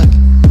close up.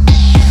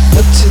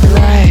 Look to the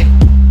right.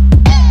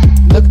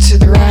 Look to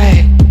the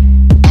right.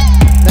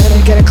 Let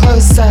me get a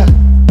close up.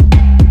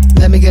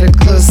 Let me get a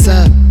close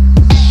up.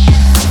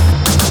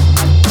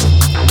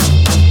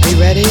 Are you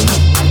ready?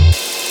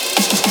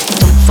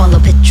 Don't follow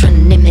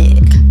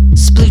patronymic.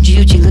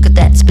 Splooge, look at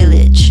that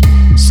spillage.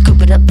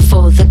 Scoop it up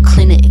for the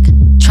clinic.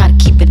 Try to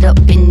keep it up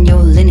in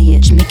your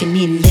lineage, making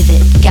me live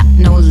it. Got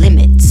no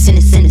limit.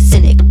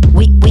 Cynic.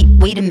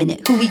 Wait a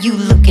minute. Who are you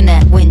looking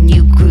at when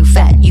you grew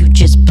fat? You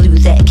just blew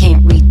that.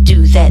 Can't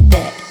redo that.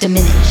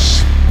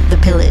 Diminish the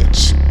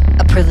pillage.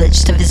 A privilege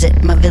privilege to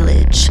visit my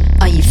village.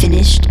 Are you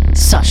finished?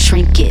 Saw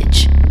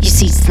shrinkage. You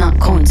see, it's not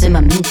coins in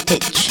my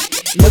mintage.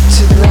 Look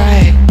to the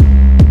right.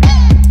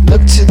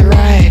 Look to the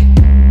right.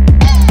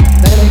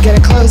 Let me get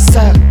a close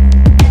up.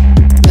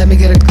 Let me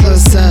get a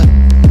close up.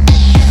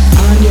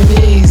 On your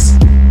knees.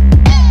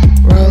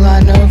 Roll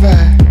on over.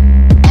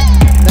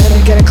 Let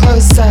me get a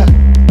close up.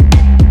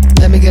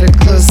 Let me get a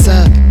close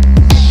up.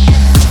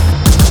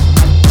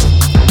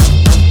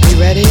 You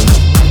ready?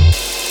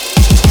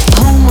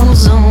 Hormonal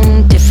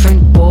zone,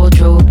 different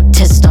wardrobe,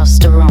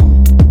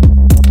 testosterone.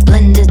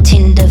 Blender,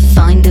 Tinder,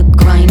 find a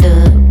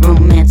grinder,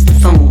 romance the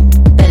phone.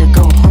 Better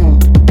go home,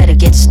 better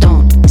get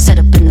stoned. Set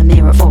up in the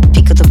mirror for a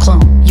peek of the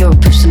clone. You're a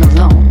person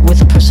alone,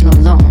 with a personal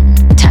loan.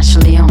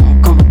 Tasha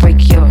Leon, gonna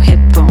break your hip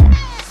bone.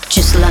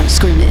 Just a line of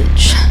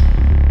scrimmage,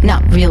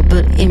 not real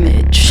but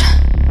image.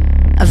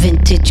 A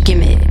vintage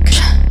gimmick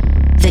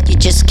that you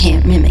just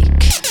can't mimic.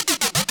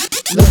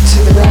 Look to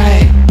the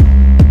right.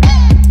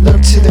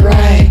 Look to the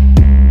right.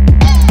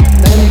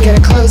 Let me get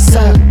a close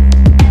up.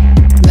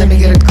 Let me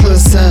get a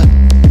close up.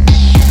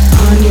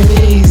 On your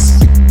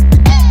knees.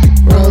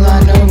 Roll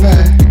on over.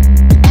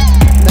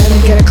 Let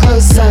me get a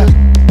close up.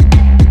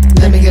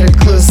 Let me get a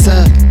close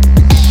up.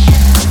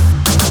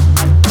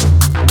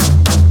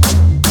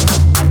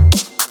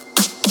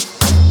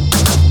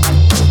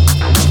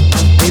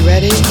 You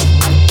ready?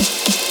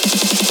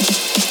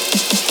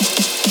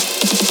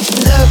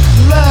 Look.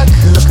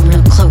 Looking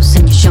real close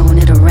and you're showing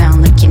it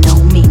around like you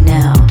know me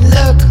now.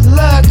 Look.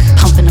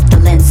 Pumping up the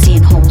lens,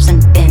 seeing holes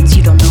and bends,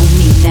 you don't know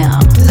me now.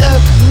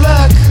 Look.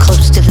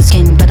 Close to the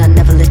skin, but I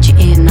never let you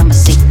in, I'm a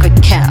secret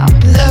cow.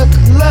 Look.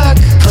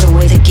 Put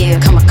away the gear,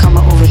 come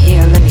over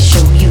here, let me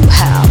show you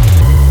how.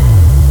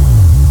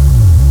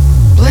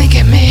 Blink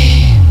at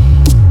me.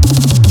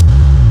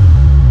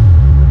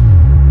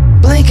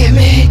 Blink at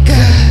me,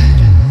 good.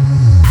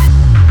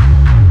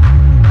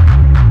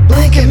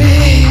 Blink at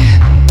me.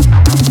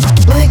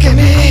 Blink at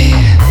me.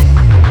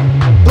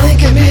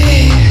 Blink at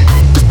me.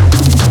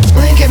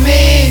 Blink at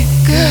me,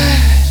 good.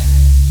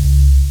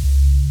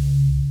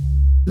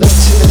 Look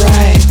to the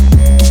right.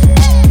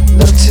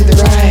 Look to the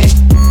right.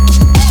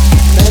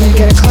 Let me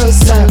get a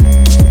close up.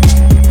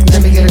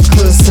 Let me get a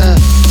close up.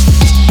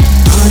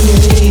 On your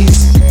knees.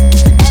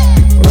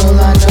 Roll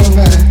on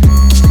over.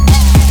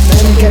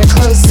 Let me get a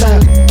close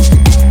up.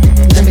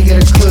 Let me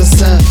get a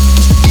close up.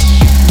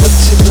 Look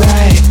to the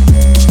right.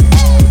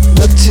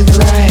 Look to the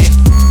right.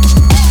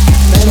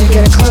 Let me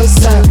get a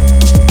close up.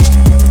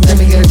 Let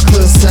me get a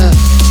close up.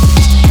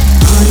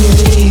 On your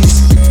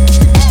knees.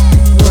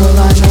 Roll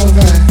on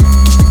over.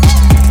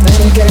 Let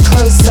me get a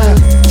close up.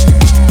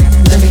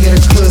 Let me get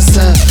a close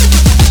up.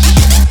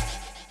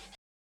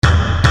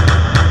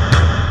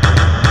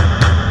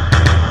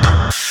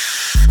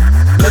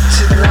 Look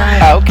to the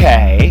right.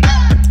 Okay.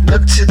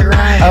 Look to the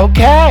right.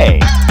 Okay.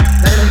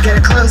 Let me get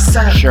a close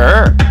up.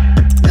 Sure.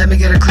 Let me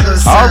get a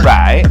close up. All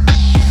right.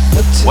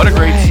 Look to What a the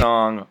great right.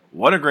 song.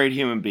 What a great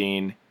human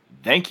being.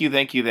 Thank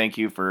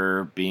you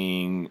for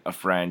being a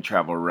friend,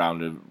 travel around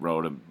the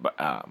road.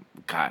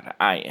 God,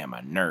 I am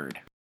a nerd.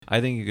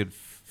 I think you could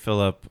fill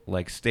up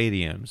like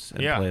stadiums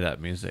and Yeah. play that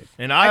music.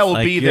 And I will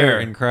Like, be you're there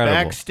incredible.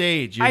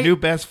 backstage, your new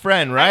best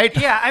friend, right?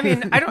 Yeah, I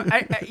mean,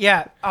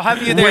 I'll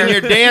have you there. When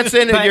you're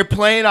dancing and but- you're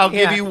playing, I'll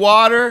give yeah. you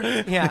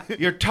water, Yeah.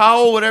 your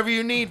towel, whatever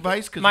you need,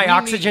 Vice. 'Cause My we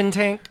oxygen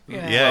tank.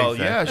 Need... Yeah, Well,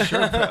 exactly.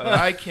 yeah, sure.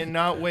 I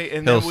cannot wait.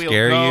 And He'll then we'll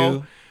scare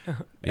go you.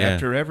 Yeah.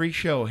 after every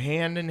show,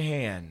 hand in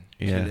hand,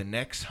 Yeah. to the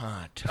next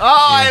haunt. Oh,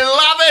 I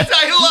love it.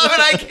 I love it.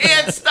 I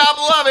can't stop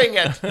loving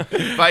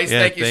it. Vice,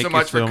 Yeah, thank you so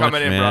much for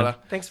coming in, man. brother.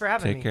 Thanks for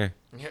having me. Take care.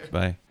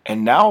 Bye.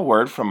 And now a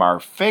word from our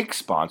fake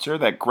sponsor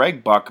that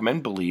Greg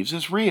Buckman believes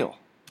is real.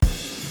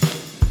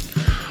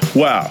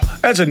 Wow,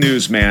 as a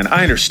newsman,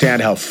 I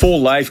understand how full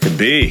life can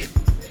be.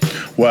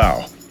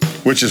 Wow.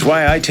 Which is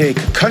why I take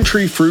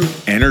Country Fruit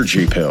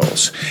Energy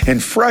Pills in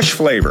fresh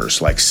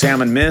flavors like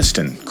Salmon Mist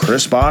and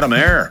Crisp Autumn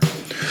Air.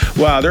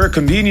 Wow, they're a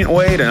convenient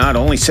way to not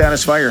only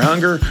satisfy your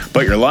hunger,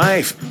 but your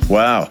life.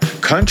 Wow,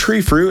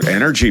 Country Fruit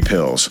Energy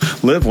Pills.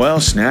 Live well,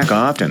 snack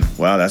often.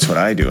 Wow, that's what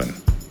I do. And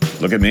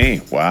look at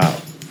me. Wow.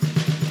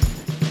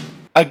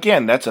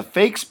 Again, that's a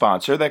fake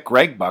sponsor that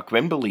Greg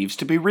Buckman believes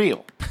to be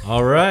real.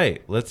 All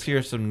right, let's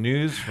hear some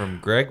news from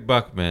Greg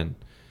Buckman.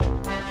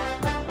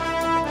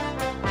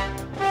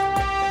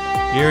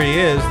 Here he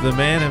is, the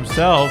man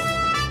himself,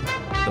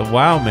 the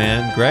wow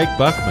man, Greg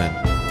Buckman.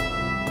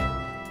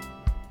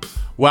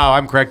 Wow,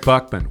 I'm Greg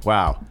Buckman.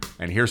 Wow.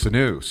 And here's the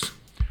news.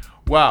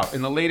 Wow,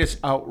 in the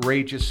latest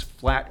outrageous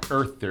flat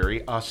earth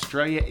theory,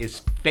 Australia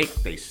is fake,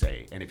 they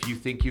say. And if you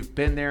think you've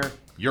been there,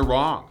 you're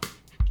wrong.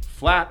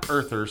 Flat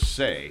earthers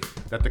say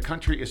that the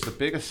country is the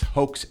biggest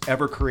hoax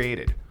ever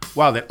created.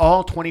 Wow, that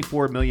all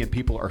 24 million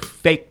people are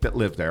fake that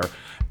live there.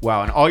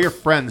 Wow, and all your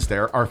friends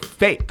there are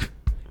fake.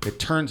 It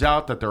turns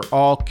out that they're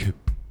all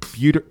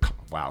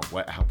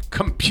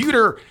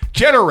computer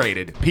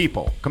generated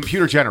people.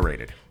 Computer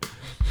generated.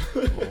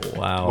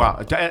 Wow.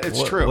 Wow,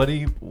 it's true. What do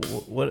you?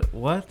 What?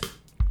 What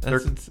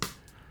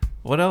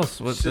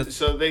else?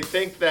 So they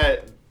think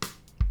that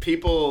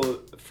people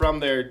from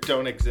there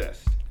don't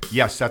exist.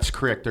 Yes, that's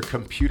correct. They're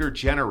computer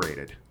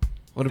generated.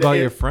 What about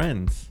your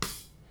friends?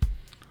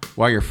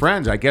 Well, your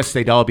friends, I guess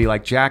they'd all be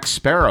like Jack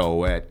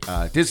Sparrow at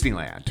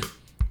Disneyland.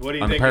 What do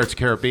you on think? the Pirates of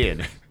the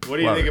Caribbean. What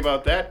do you think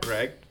about that,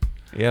 Greg?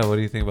 Yeah, what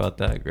do you think about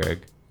that,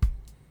 Greg?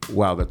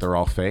 Wow, that they're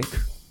all fake?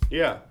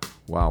 Yeah.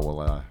 Wow,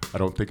 well, I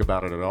don't think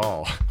about it at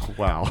all.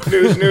 Wow.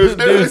 News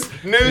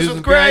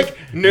with Greg.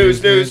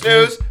 News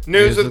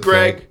with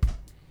Greg.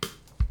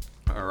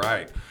 All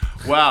right.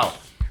 Wow.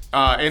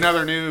 In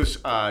other news,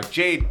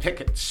 Jade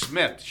Pickett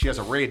Smith, she has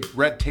a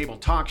Red Table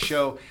Talk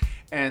show,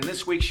 and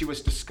this week she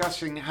was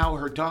discussing how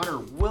her daughter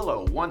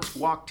Willow once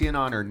walked in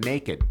on her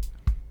naked.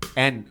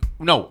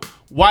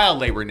 While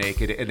they were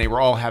naked and they were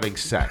all having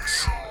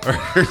sex. What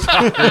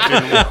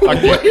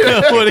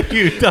are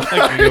you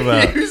talking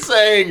about? Are you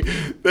saying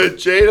that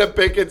Jada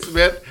Pinkett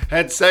Smith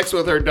had sex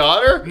with her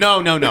daughter?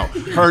 No.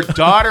 Her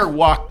daughter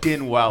walked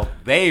in while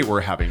they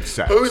were having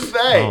sex. Who's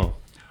they?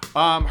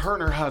 Her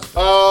and her husband.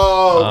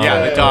 Oh,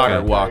 yeah, the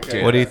daughter walked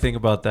in. What do you think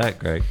about that,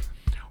 Greg?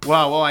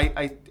 Well, I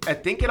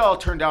think it all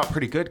turned out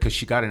pretty good because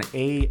she got an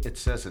A, it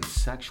says, in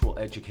sexual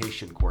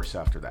education course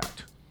after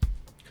that.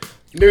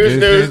 News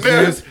with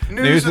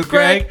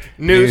Greg.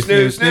 News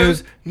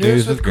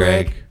with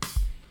Greg.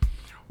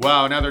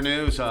 Wow, another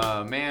news.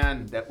 A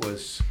man that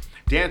was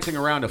dancing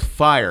around a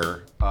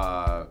fire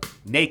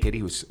naked.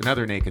 He was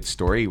another naked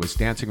story. He was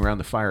dancing around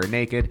the fire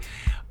naked.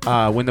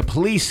 When the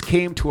police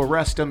came to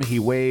arrest him, he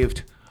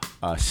waved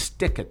a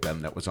stick at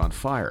them that was on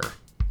fire.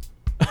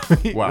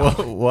 Wow.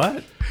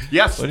 What?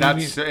 Yes, What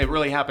do you it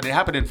really happened. It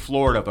happened in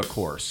Florida, of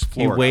course.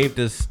 Florida. He waved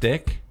a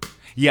stick?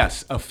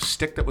 Yes, a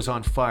stick that was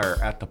on fire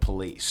at the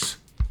police.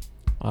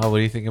 Wow, what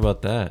do you think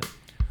about that?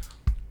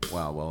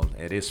 Well,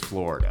 it is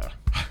Florida.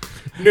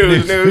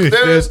 News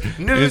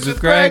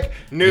with Greg.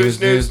 News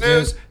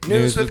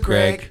with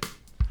Greg.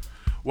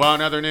 Well,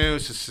 in other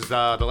news, this is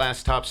the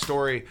last top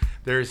story.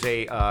 There's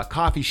a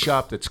coffee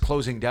shop that's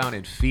closing down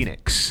in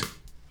Phoenix.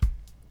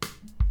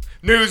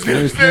 News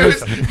with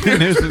Greg.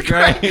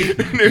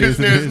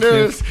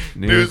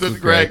 News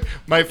with Greg.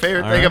 My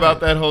favorite thing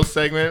about that whole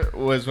segment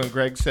was when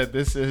Greg said,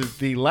 "This is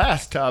the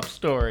last top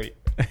story."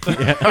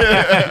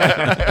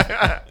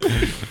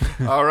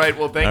 All right.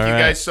 Well, thank you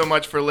guys so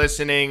much for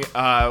listening.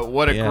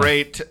 What a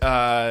great,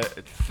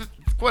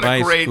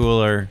 Rice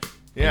cooler.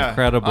 Yeah,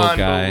 Incredible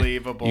guy.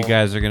 unbelievable. You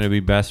guys are going to be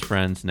best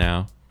friends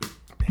now.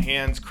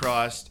 Hands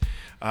crossed.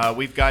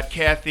 We've got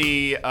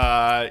Kathy,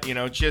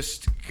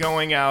 just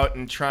going out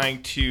and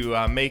trying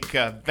to make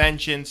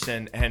vengeance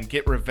and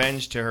get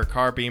revenge to her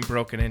car being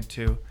broken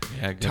into.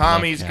 Yeah, good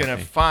Tommy's luck, going to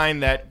Kathy.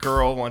 find that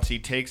girl once he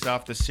takes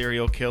off the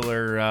serial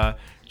killer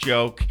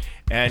joke.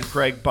 And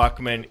Craig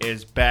Buckman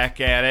is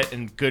back at it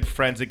and good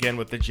friends again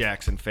with the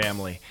Jackson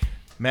family.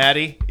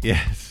 Maddie?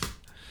 Yes.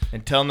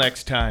 Until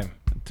next time.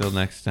 Until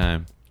next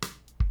time.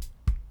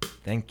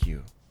 Thank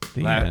you.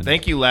 The end.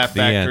 Thank you, Laugh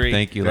The end. Factory.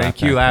 Thank you,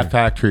 Laugh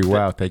Factory.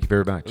 Wow, thank you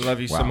very much. Love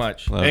you so Wow.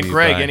 much. Love and you,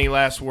 Greg, bye. any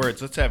last words?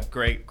 Let's have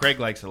Greg. Greg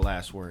likes the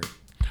last word.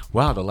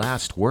 Wow, the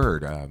last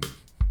word.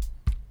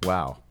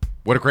 Wow.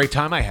 What a great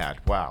time I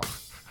had. Wow.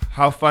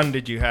 How fun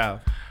did you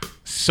have?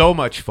 So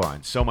much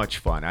fun. It's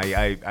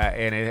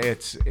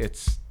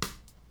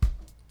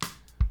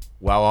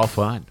wow, all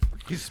fun.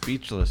 He's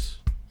speechless.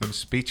 I'm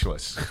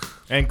speechless.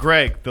 And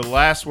Greg, the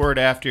last word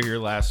after your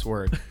last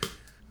word.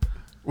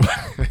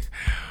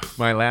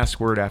 My last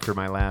word after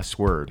my last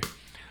word.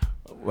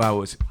 Wow,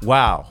 was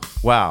wow.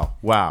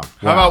 How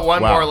about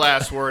one more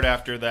last word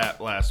after that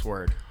last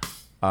word?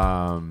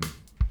 Bomb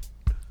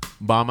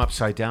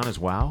upside down is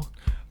wow.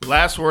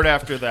 Last word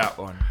after that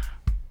one.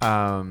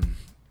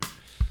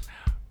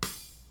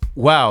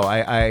 Wow,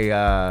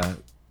 I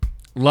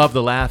love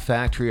the Laugh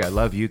Factory. I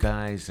love you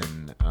guys,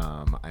 and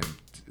I'm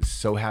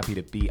so happy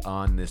to be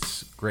on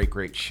this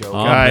great show.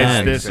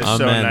 Guys, this is so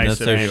nice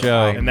That's of our you.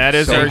 show. And that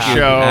is So our happy.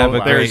 show. Have a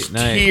There's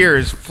great night.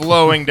 tears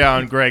flowing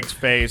down Greg's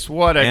face.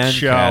 What a And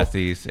show.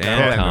 Kathy's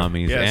and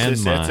Tommy's Yes, and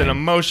it's mine. an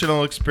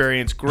emotional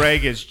experience.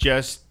 Greg has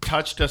just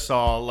touched us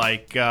all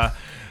like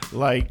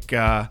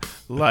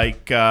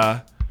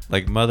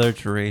Mother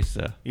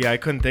Teresa. yeah, I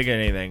couldn't think of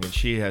anything, and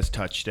she has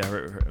touched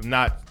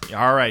not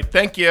all right.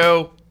 Thank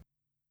you.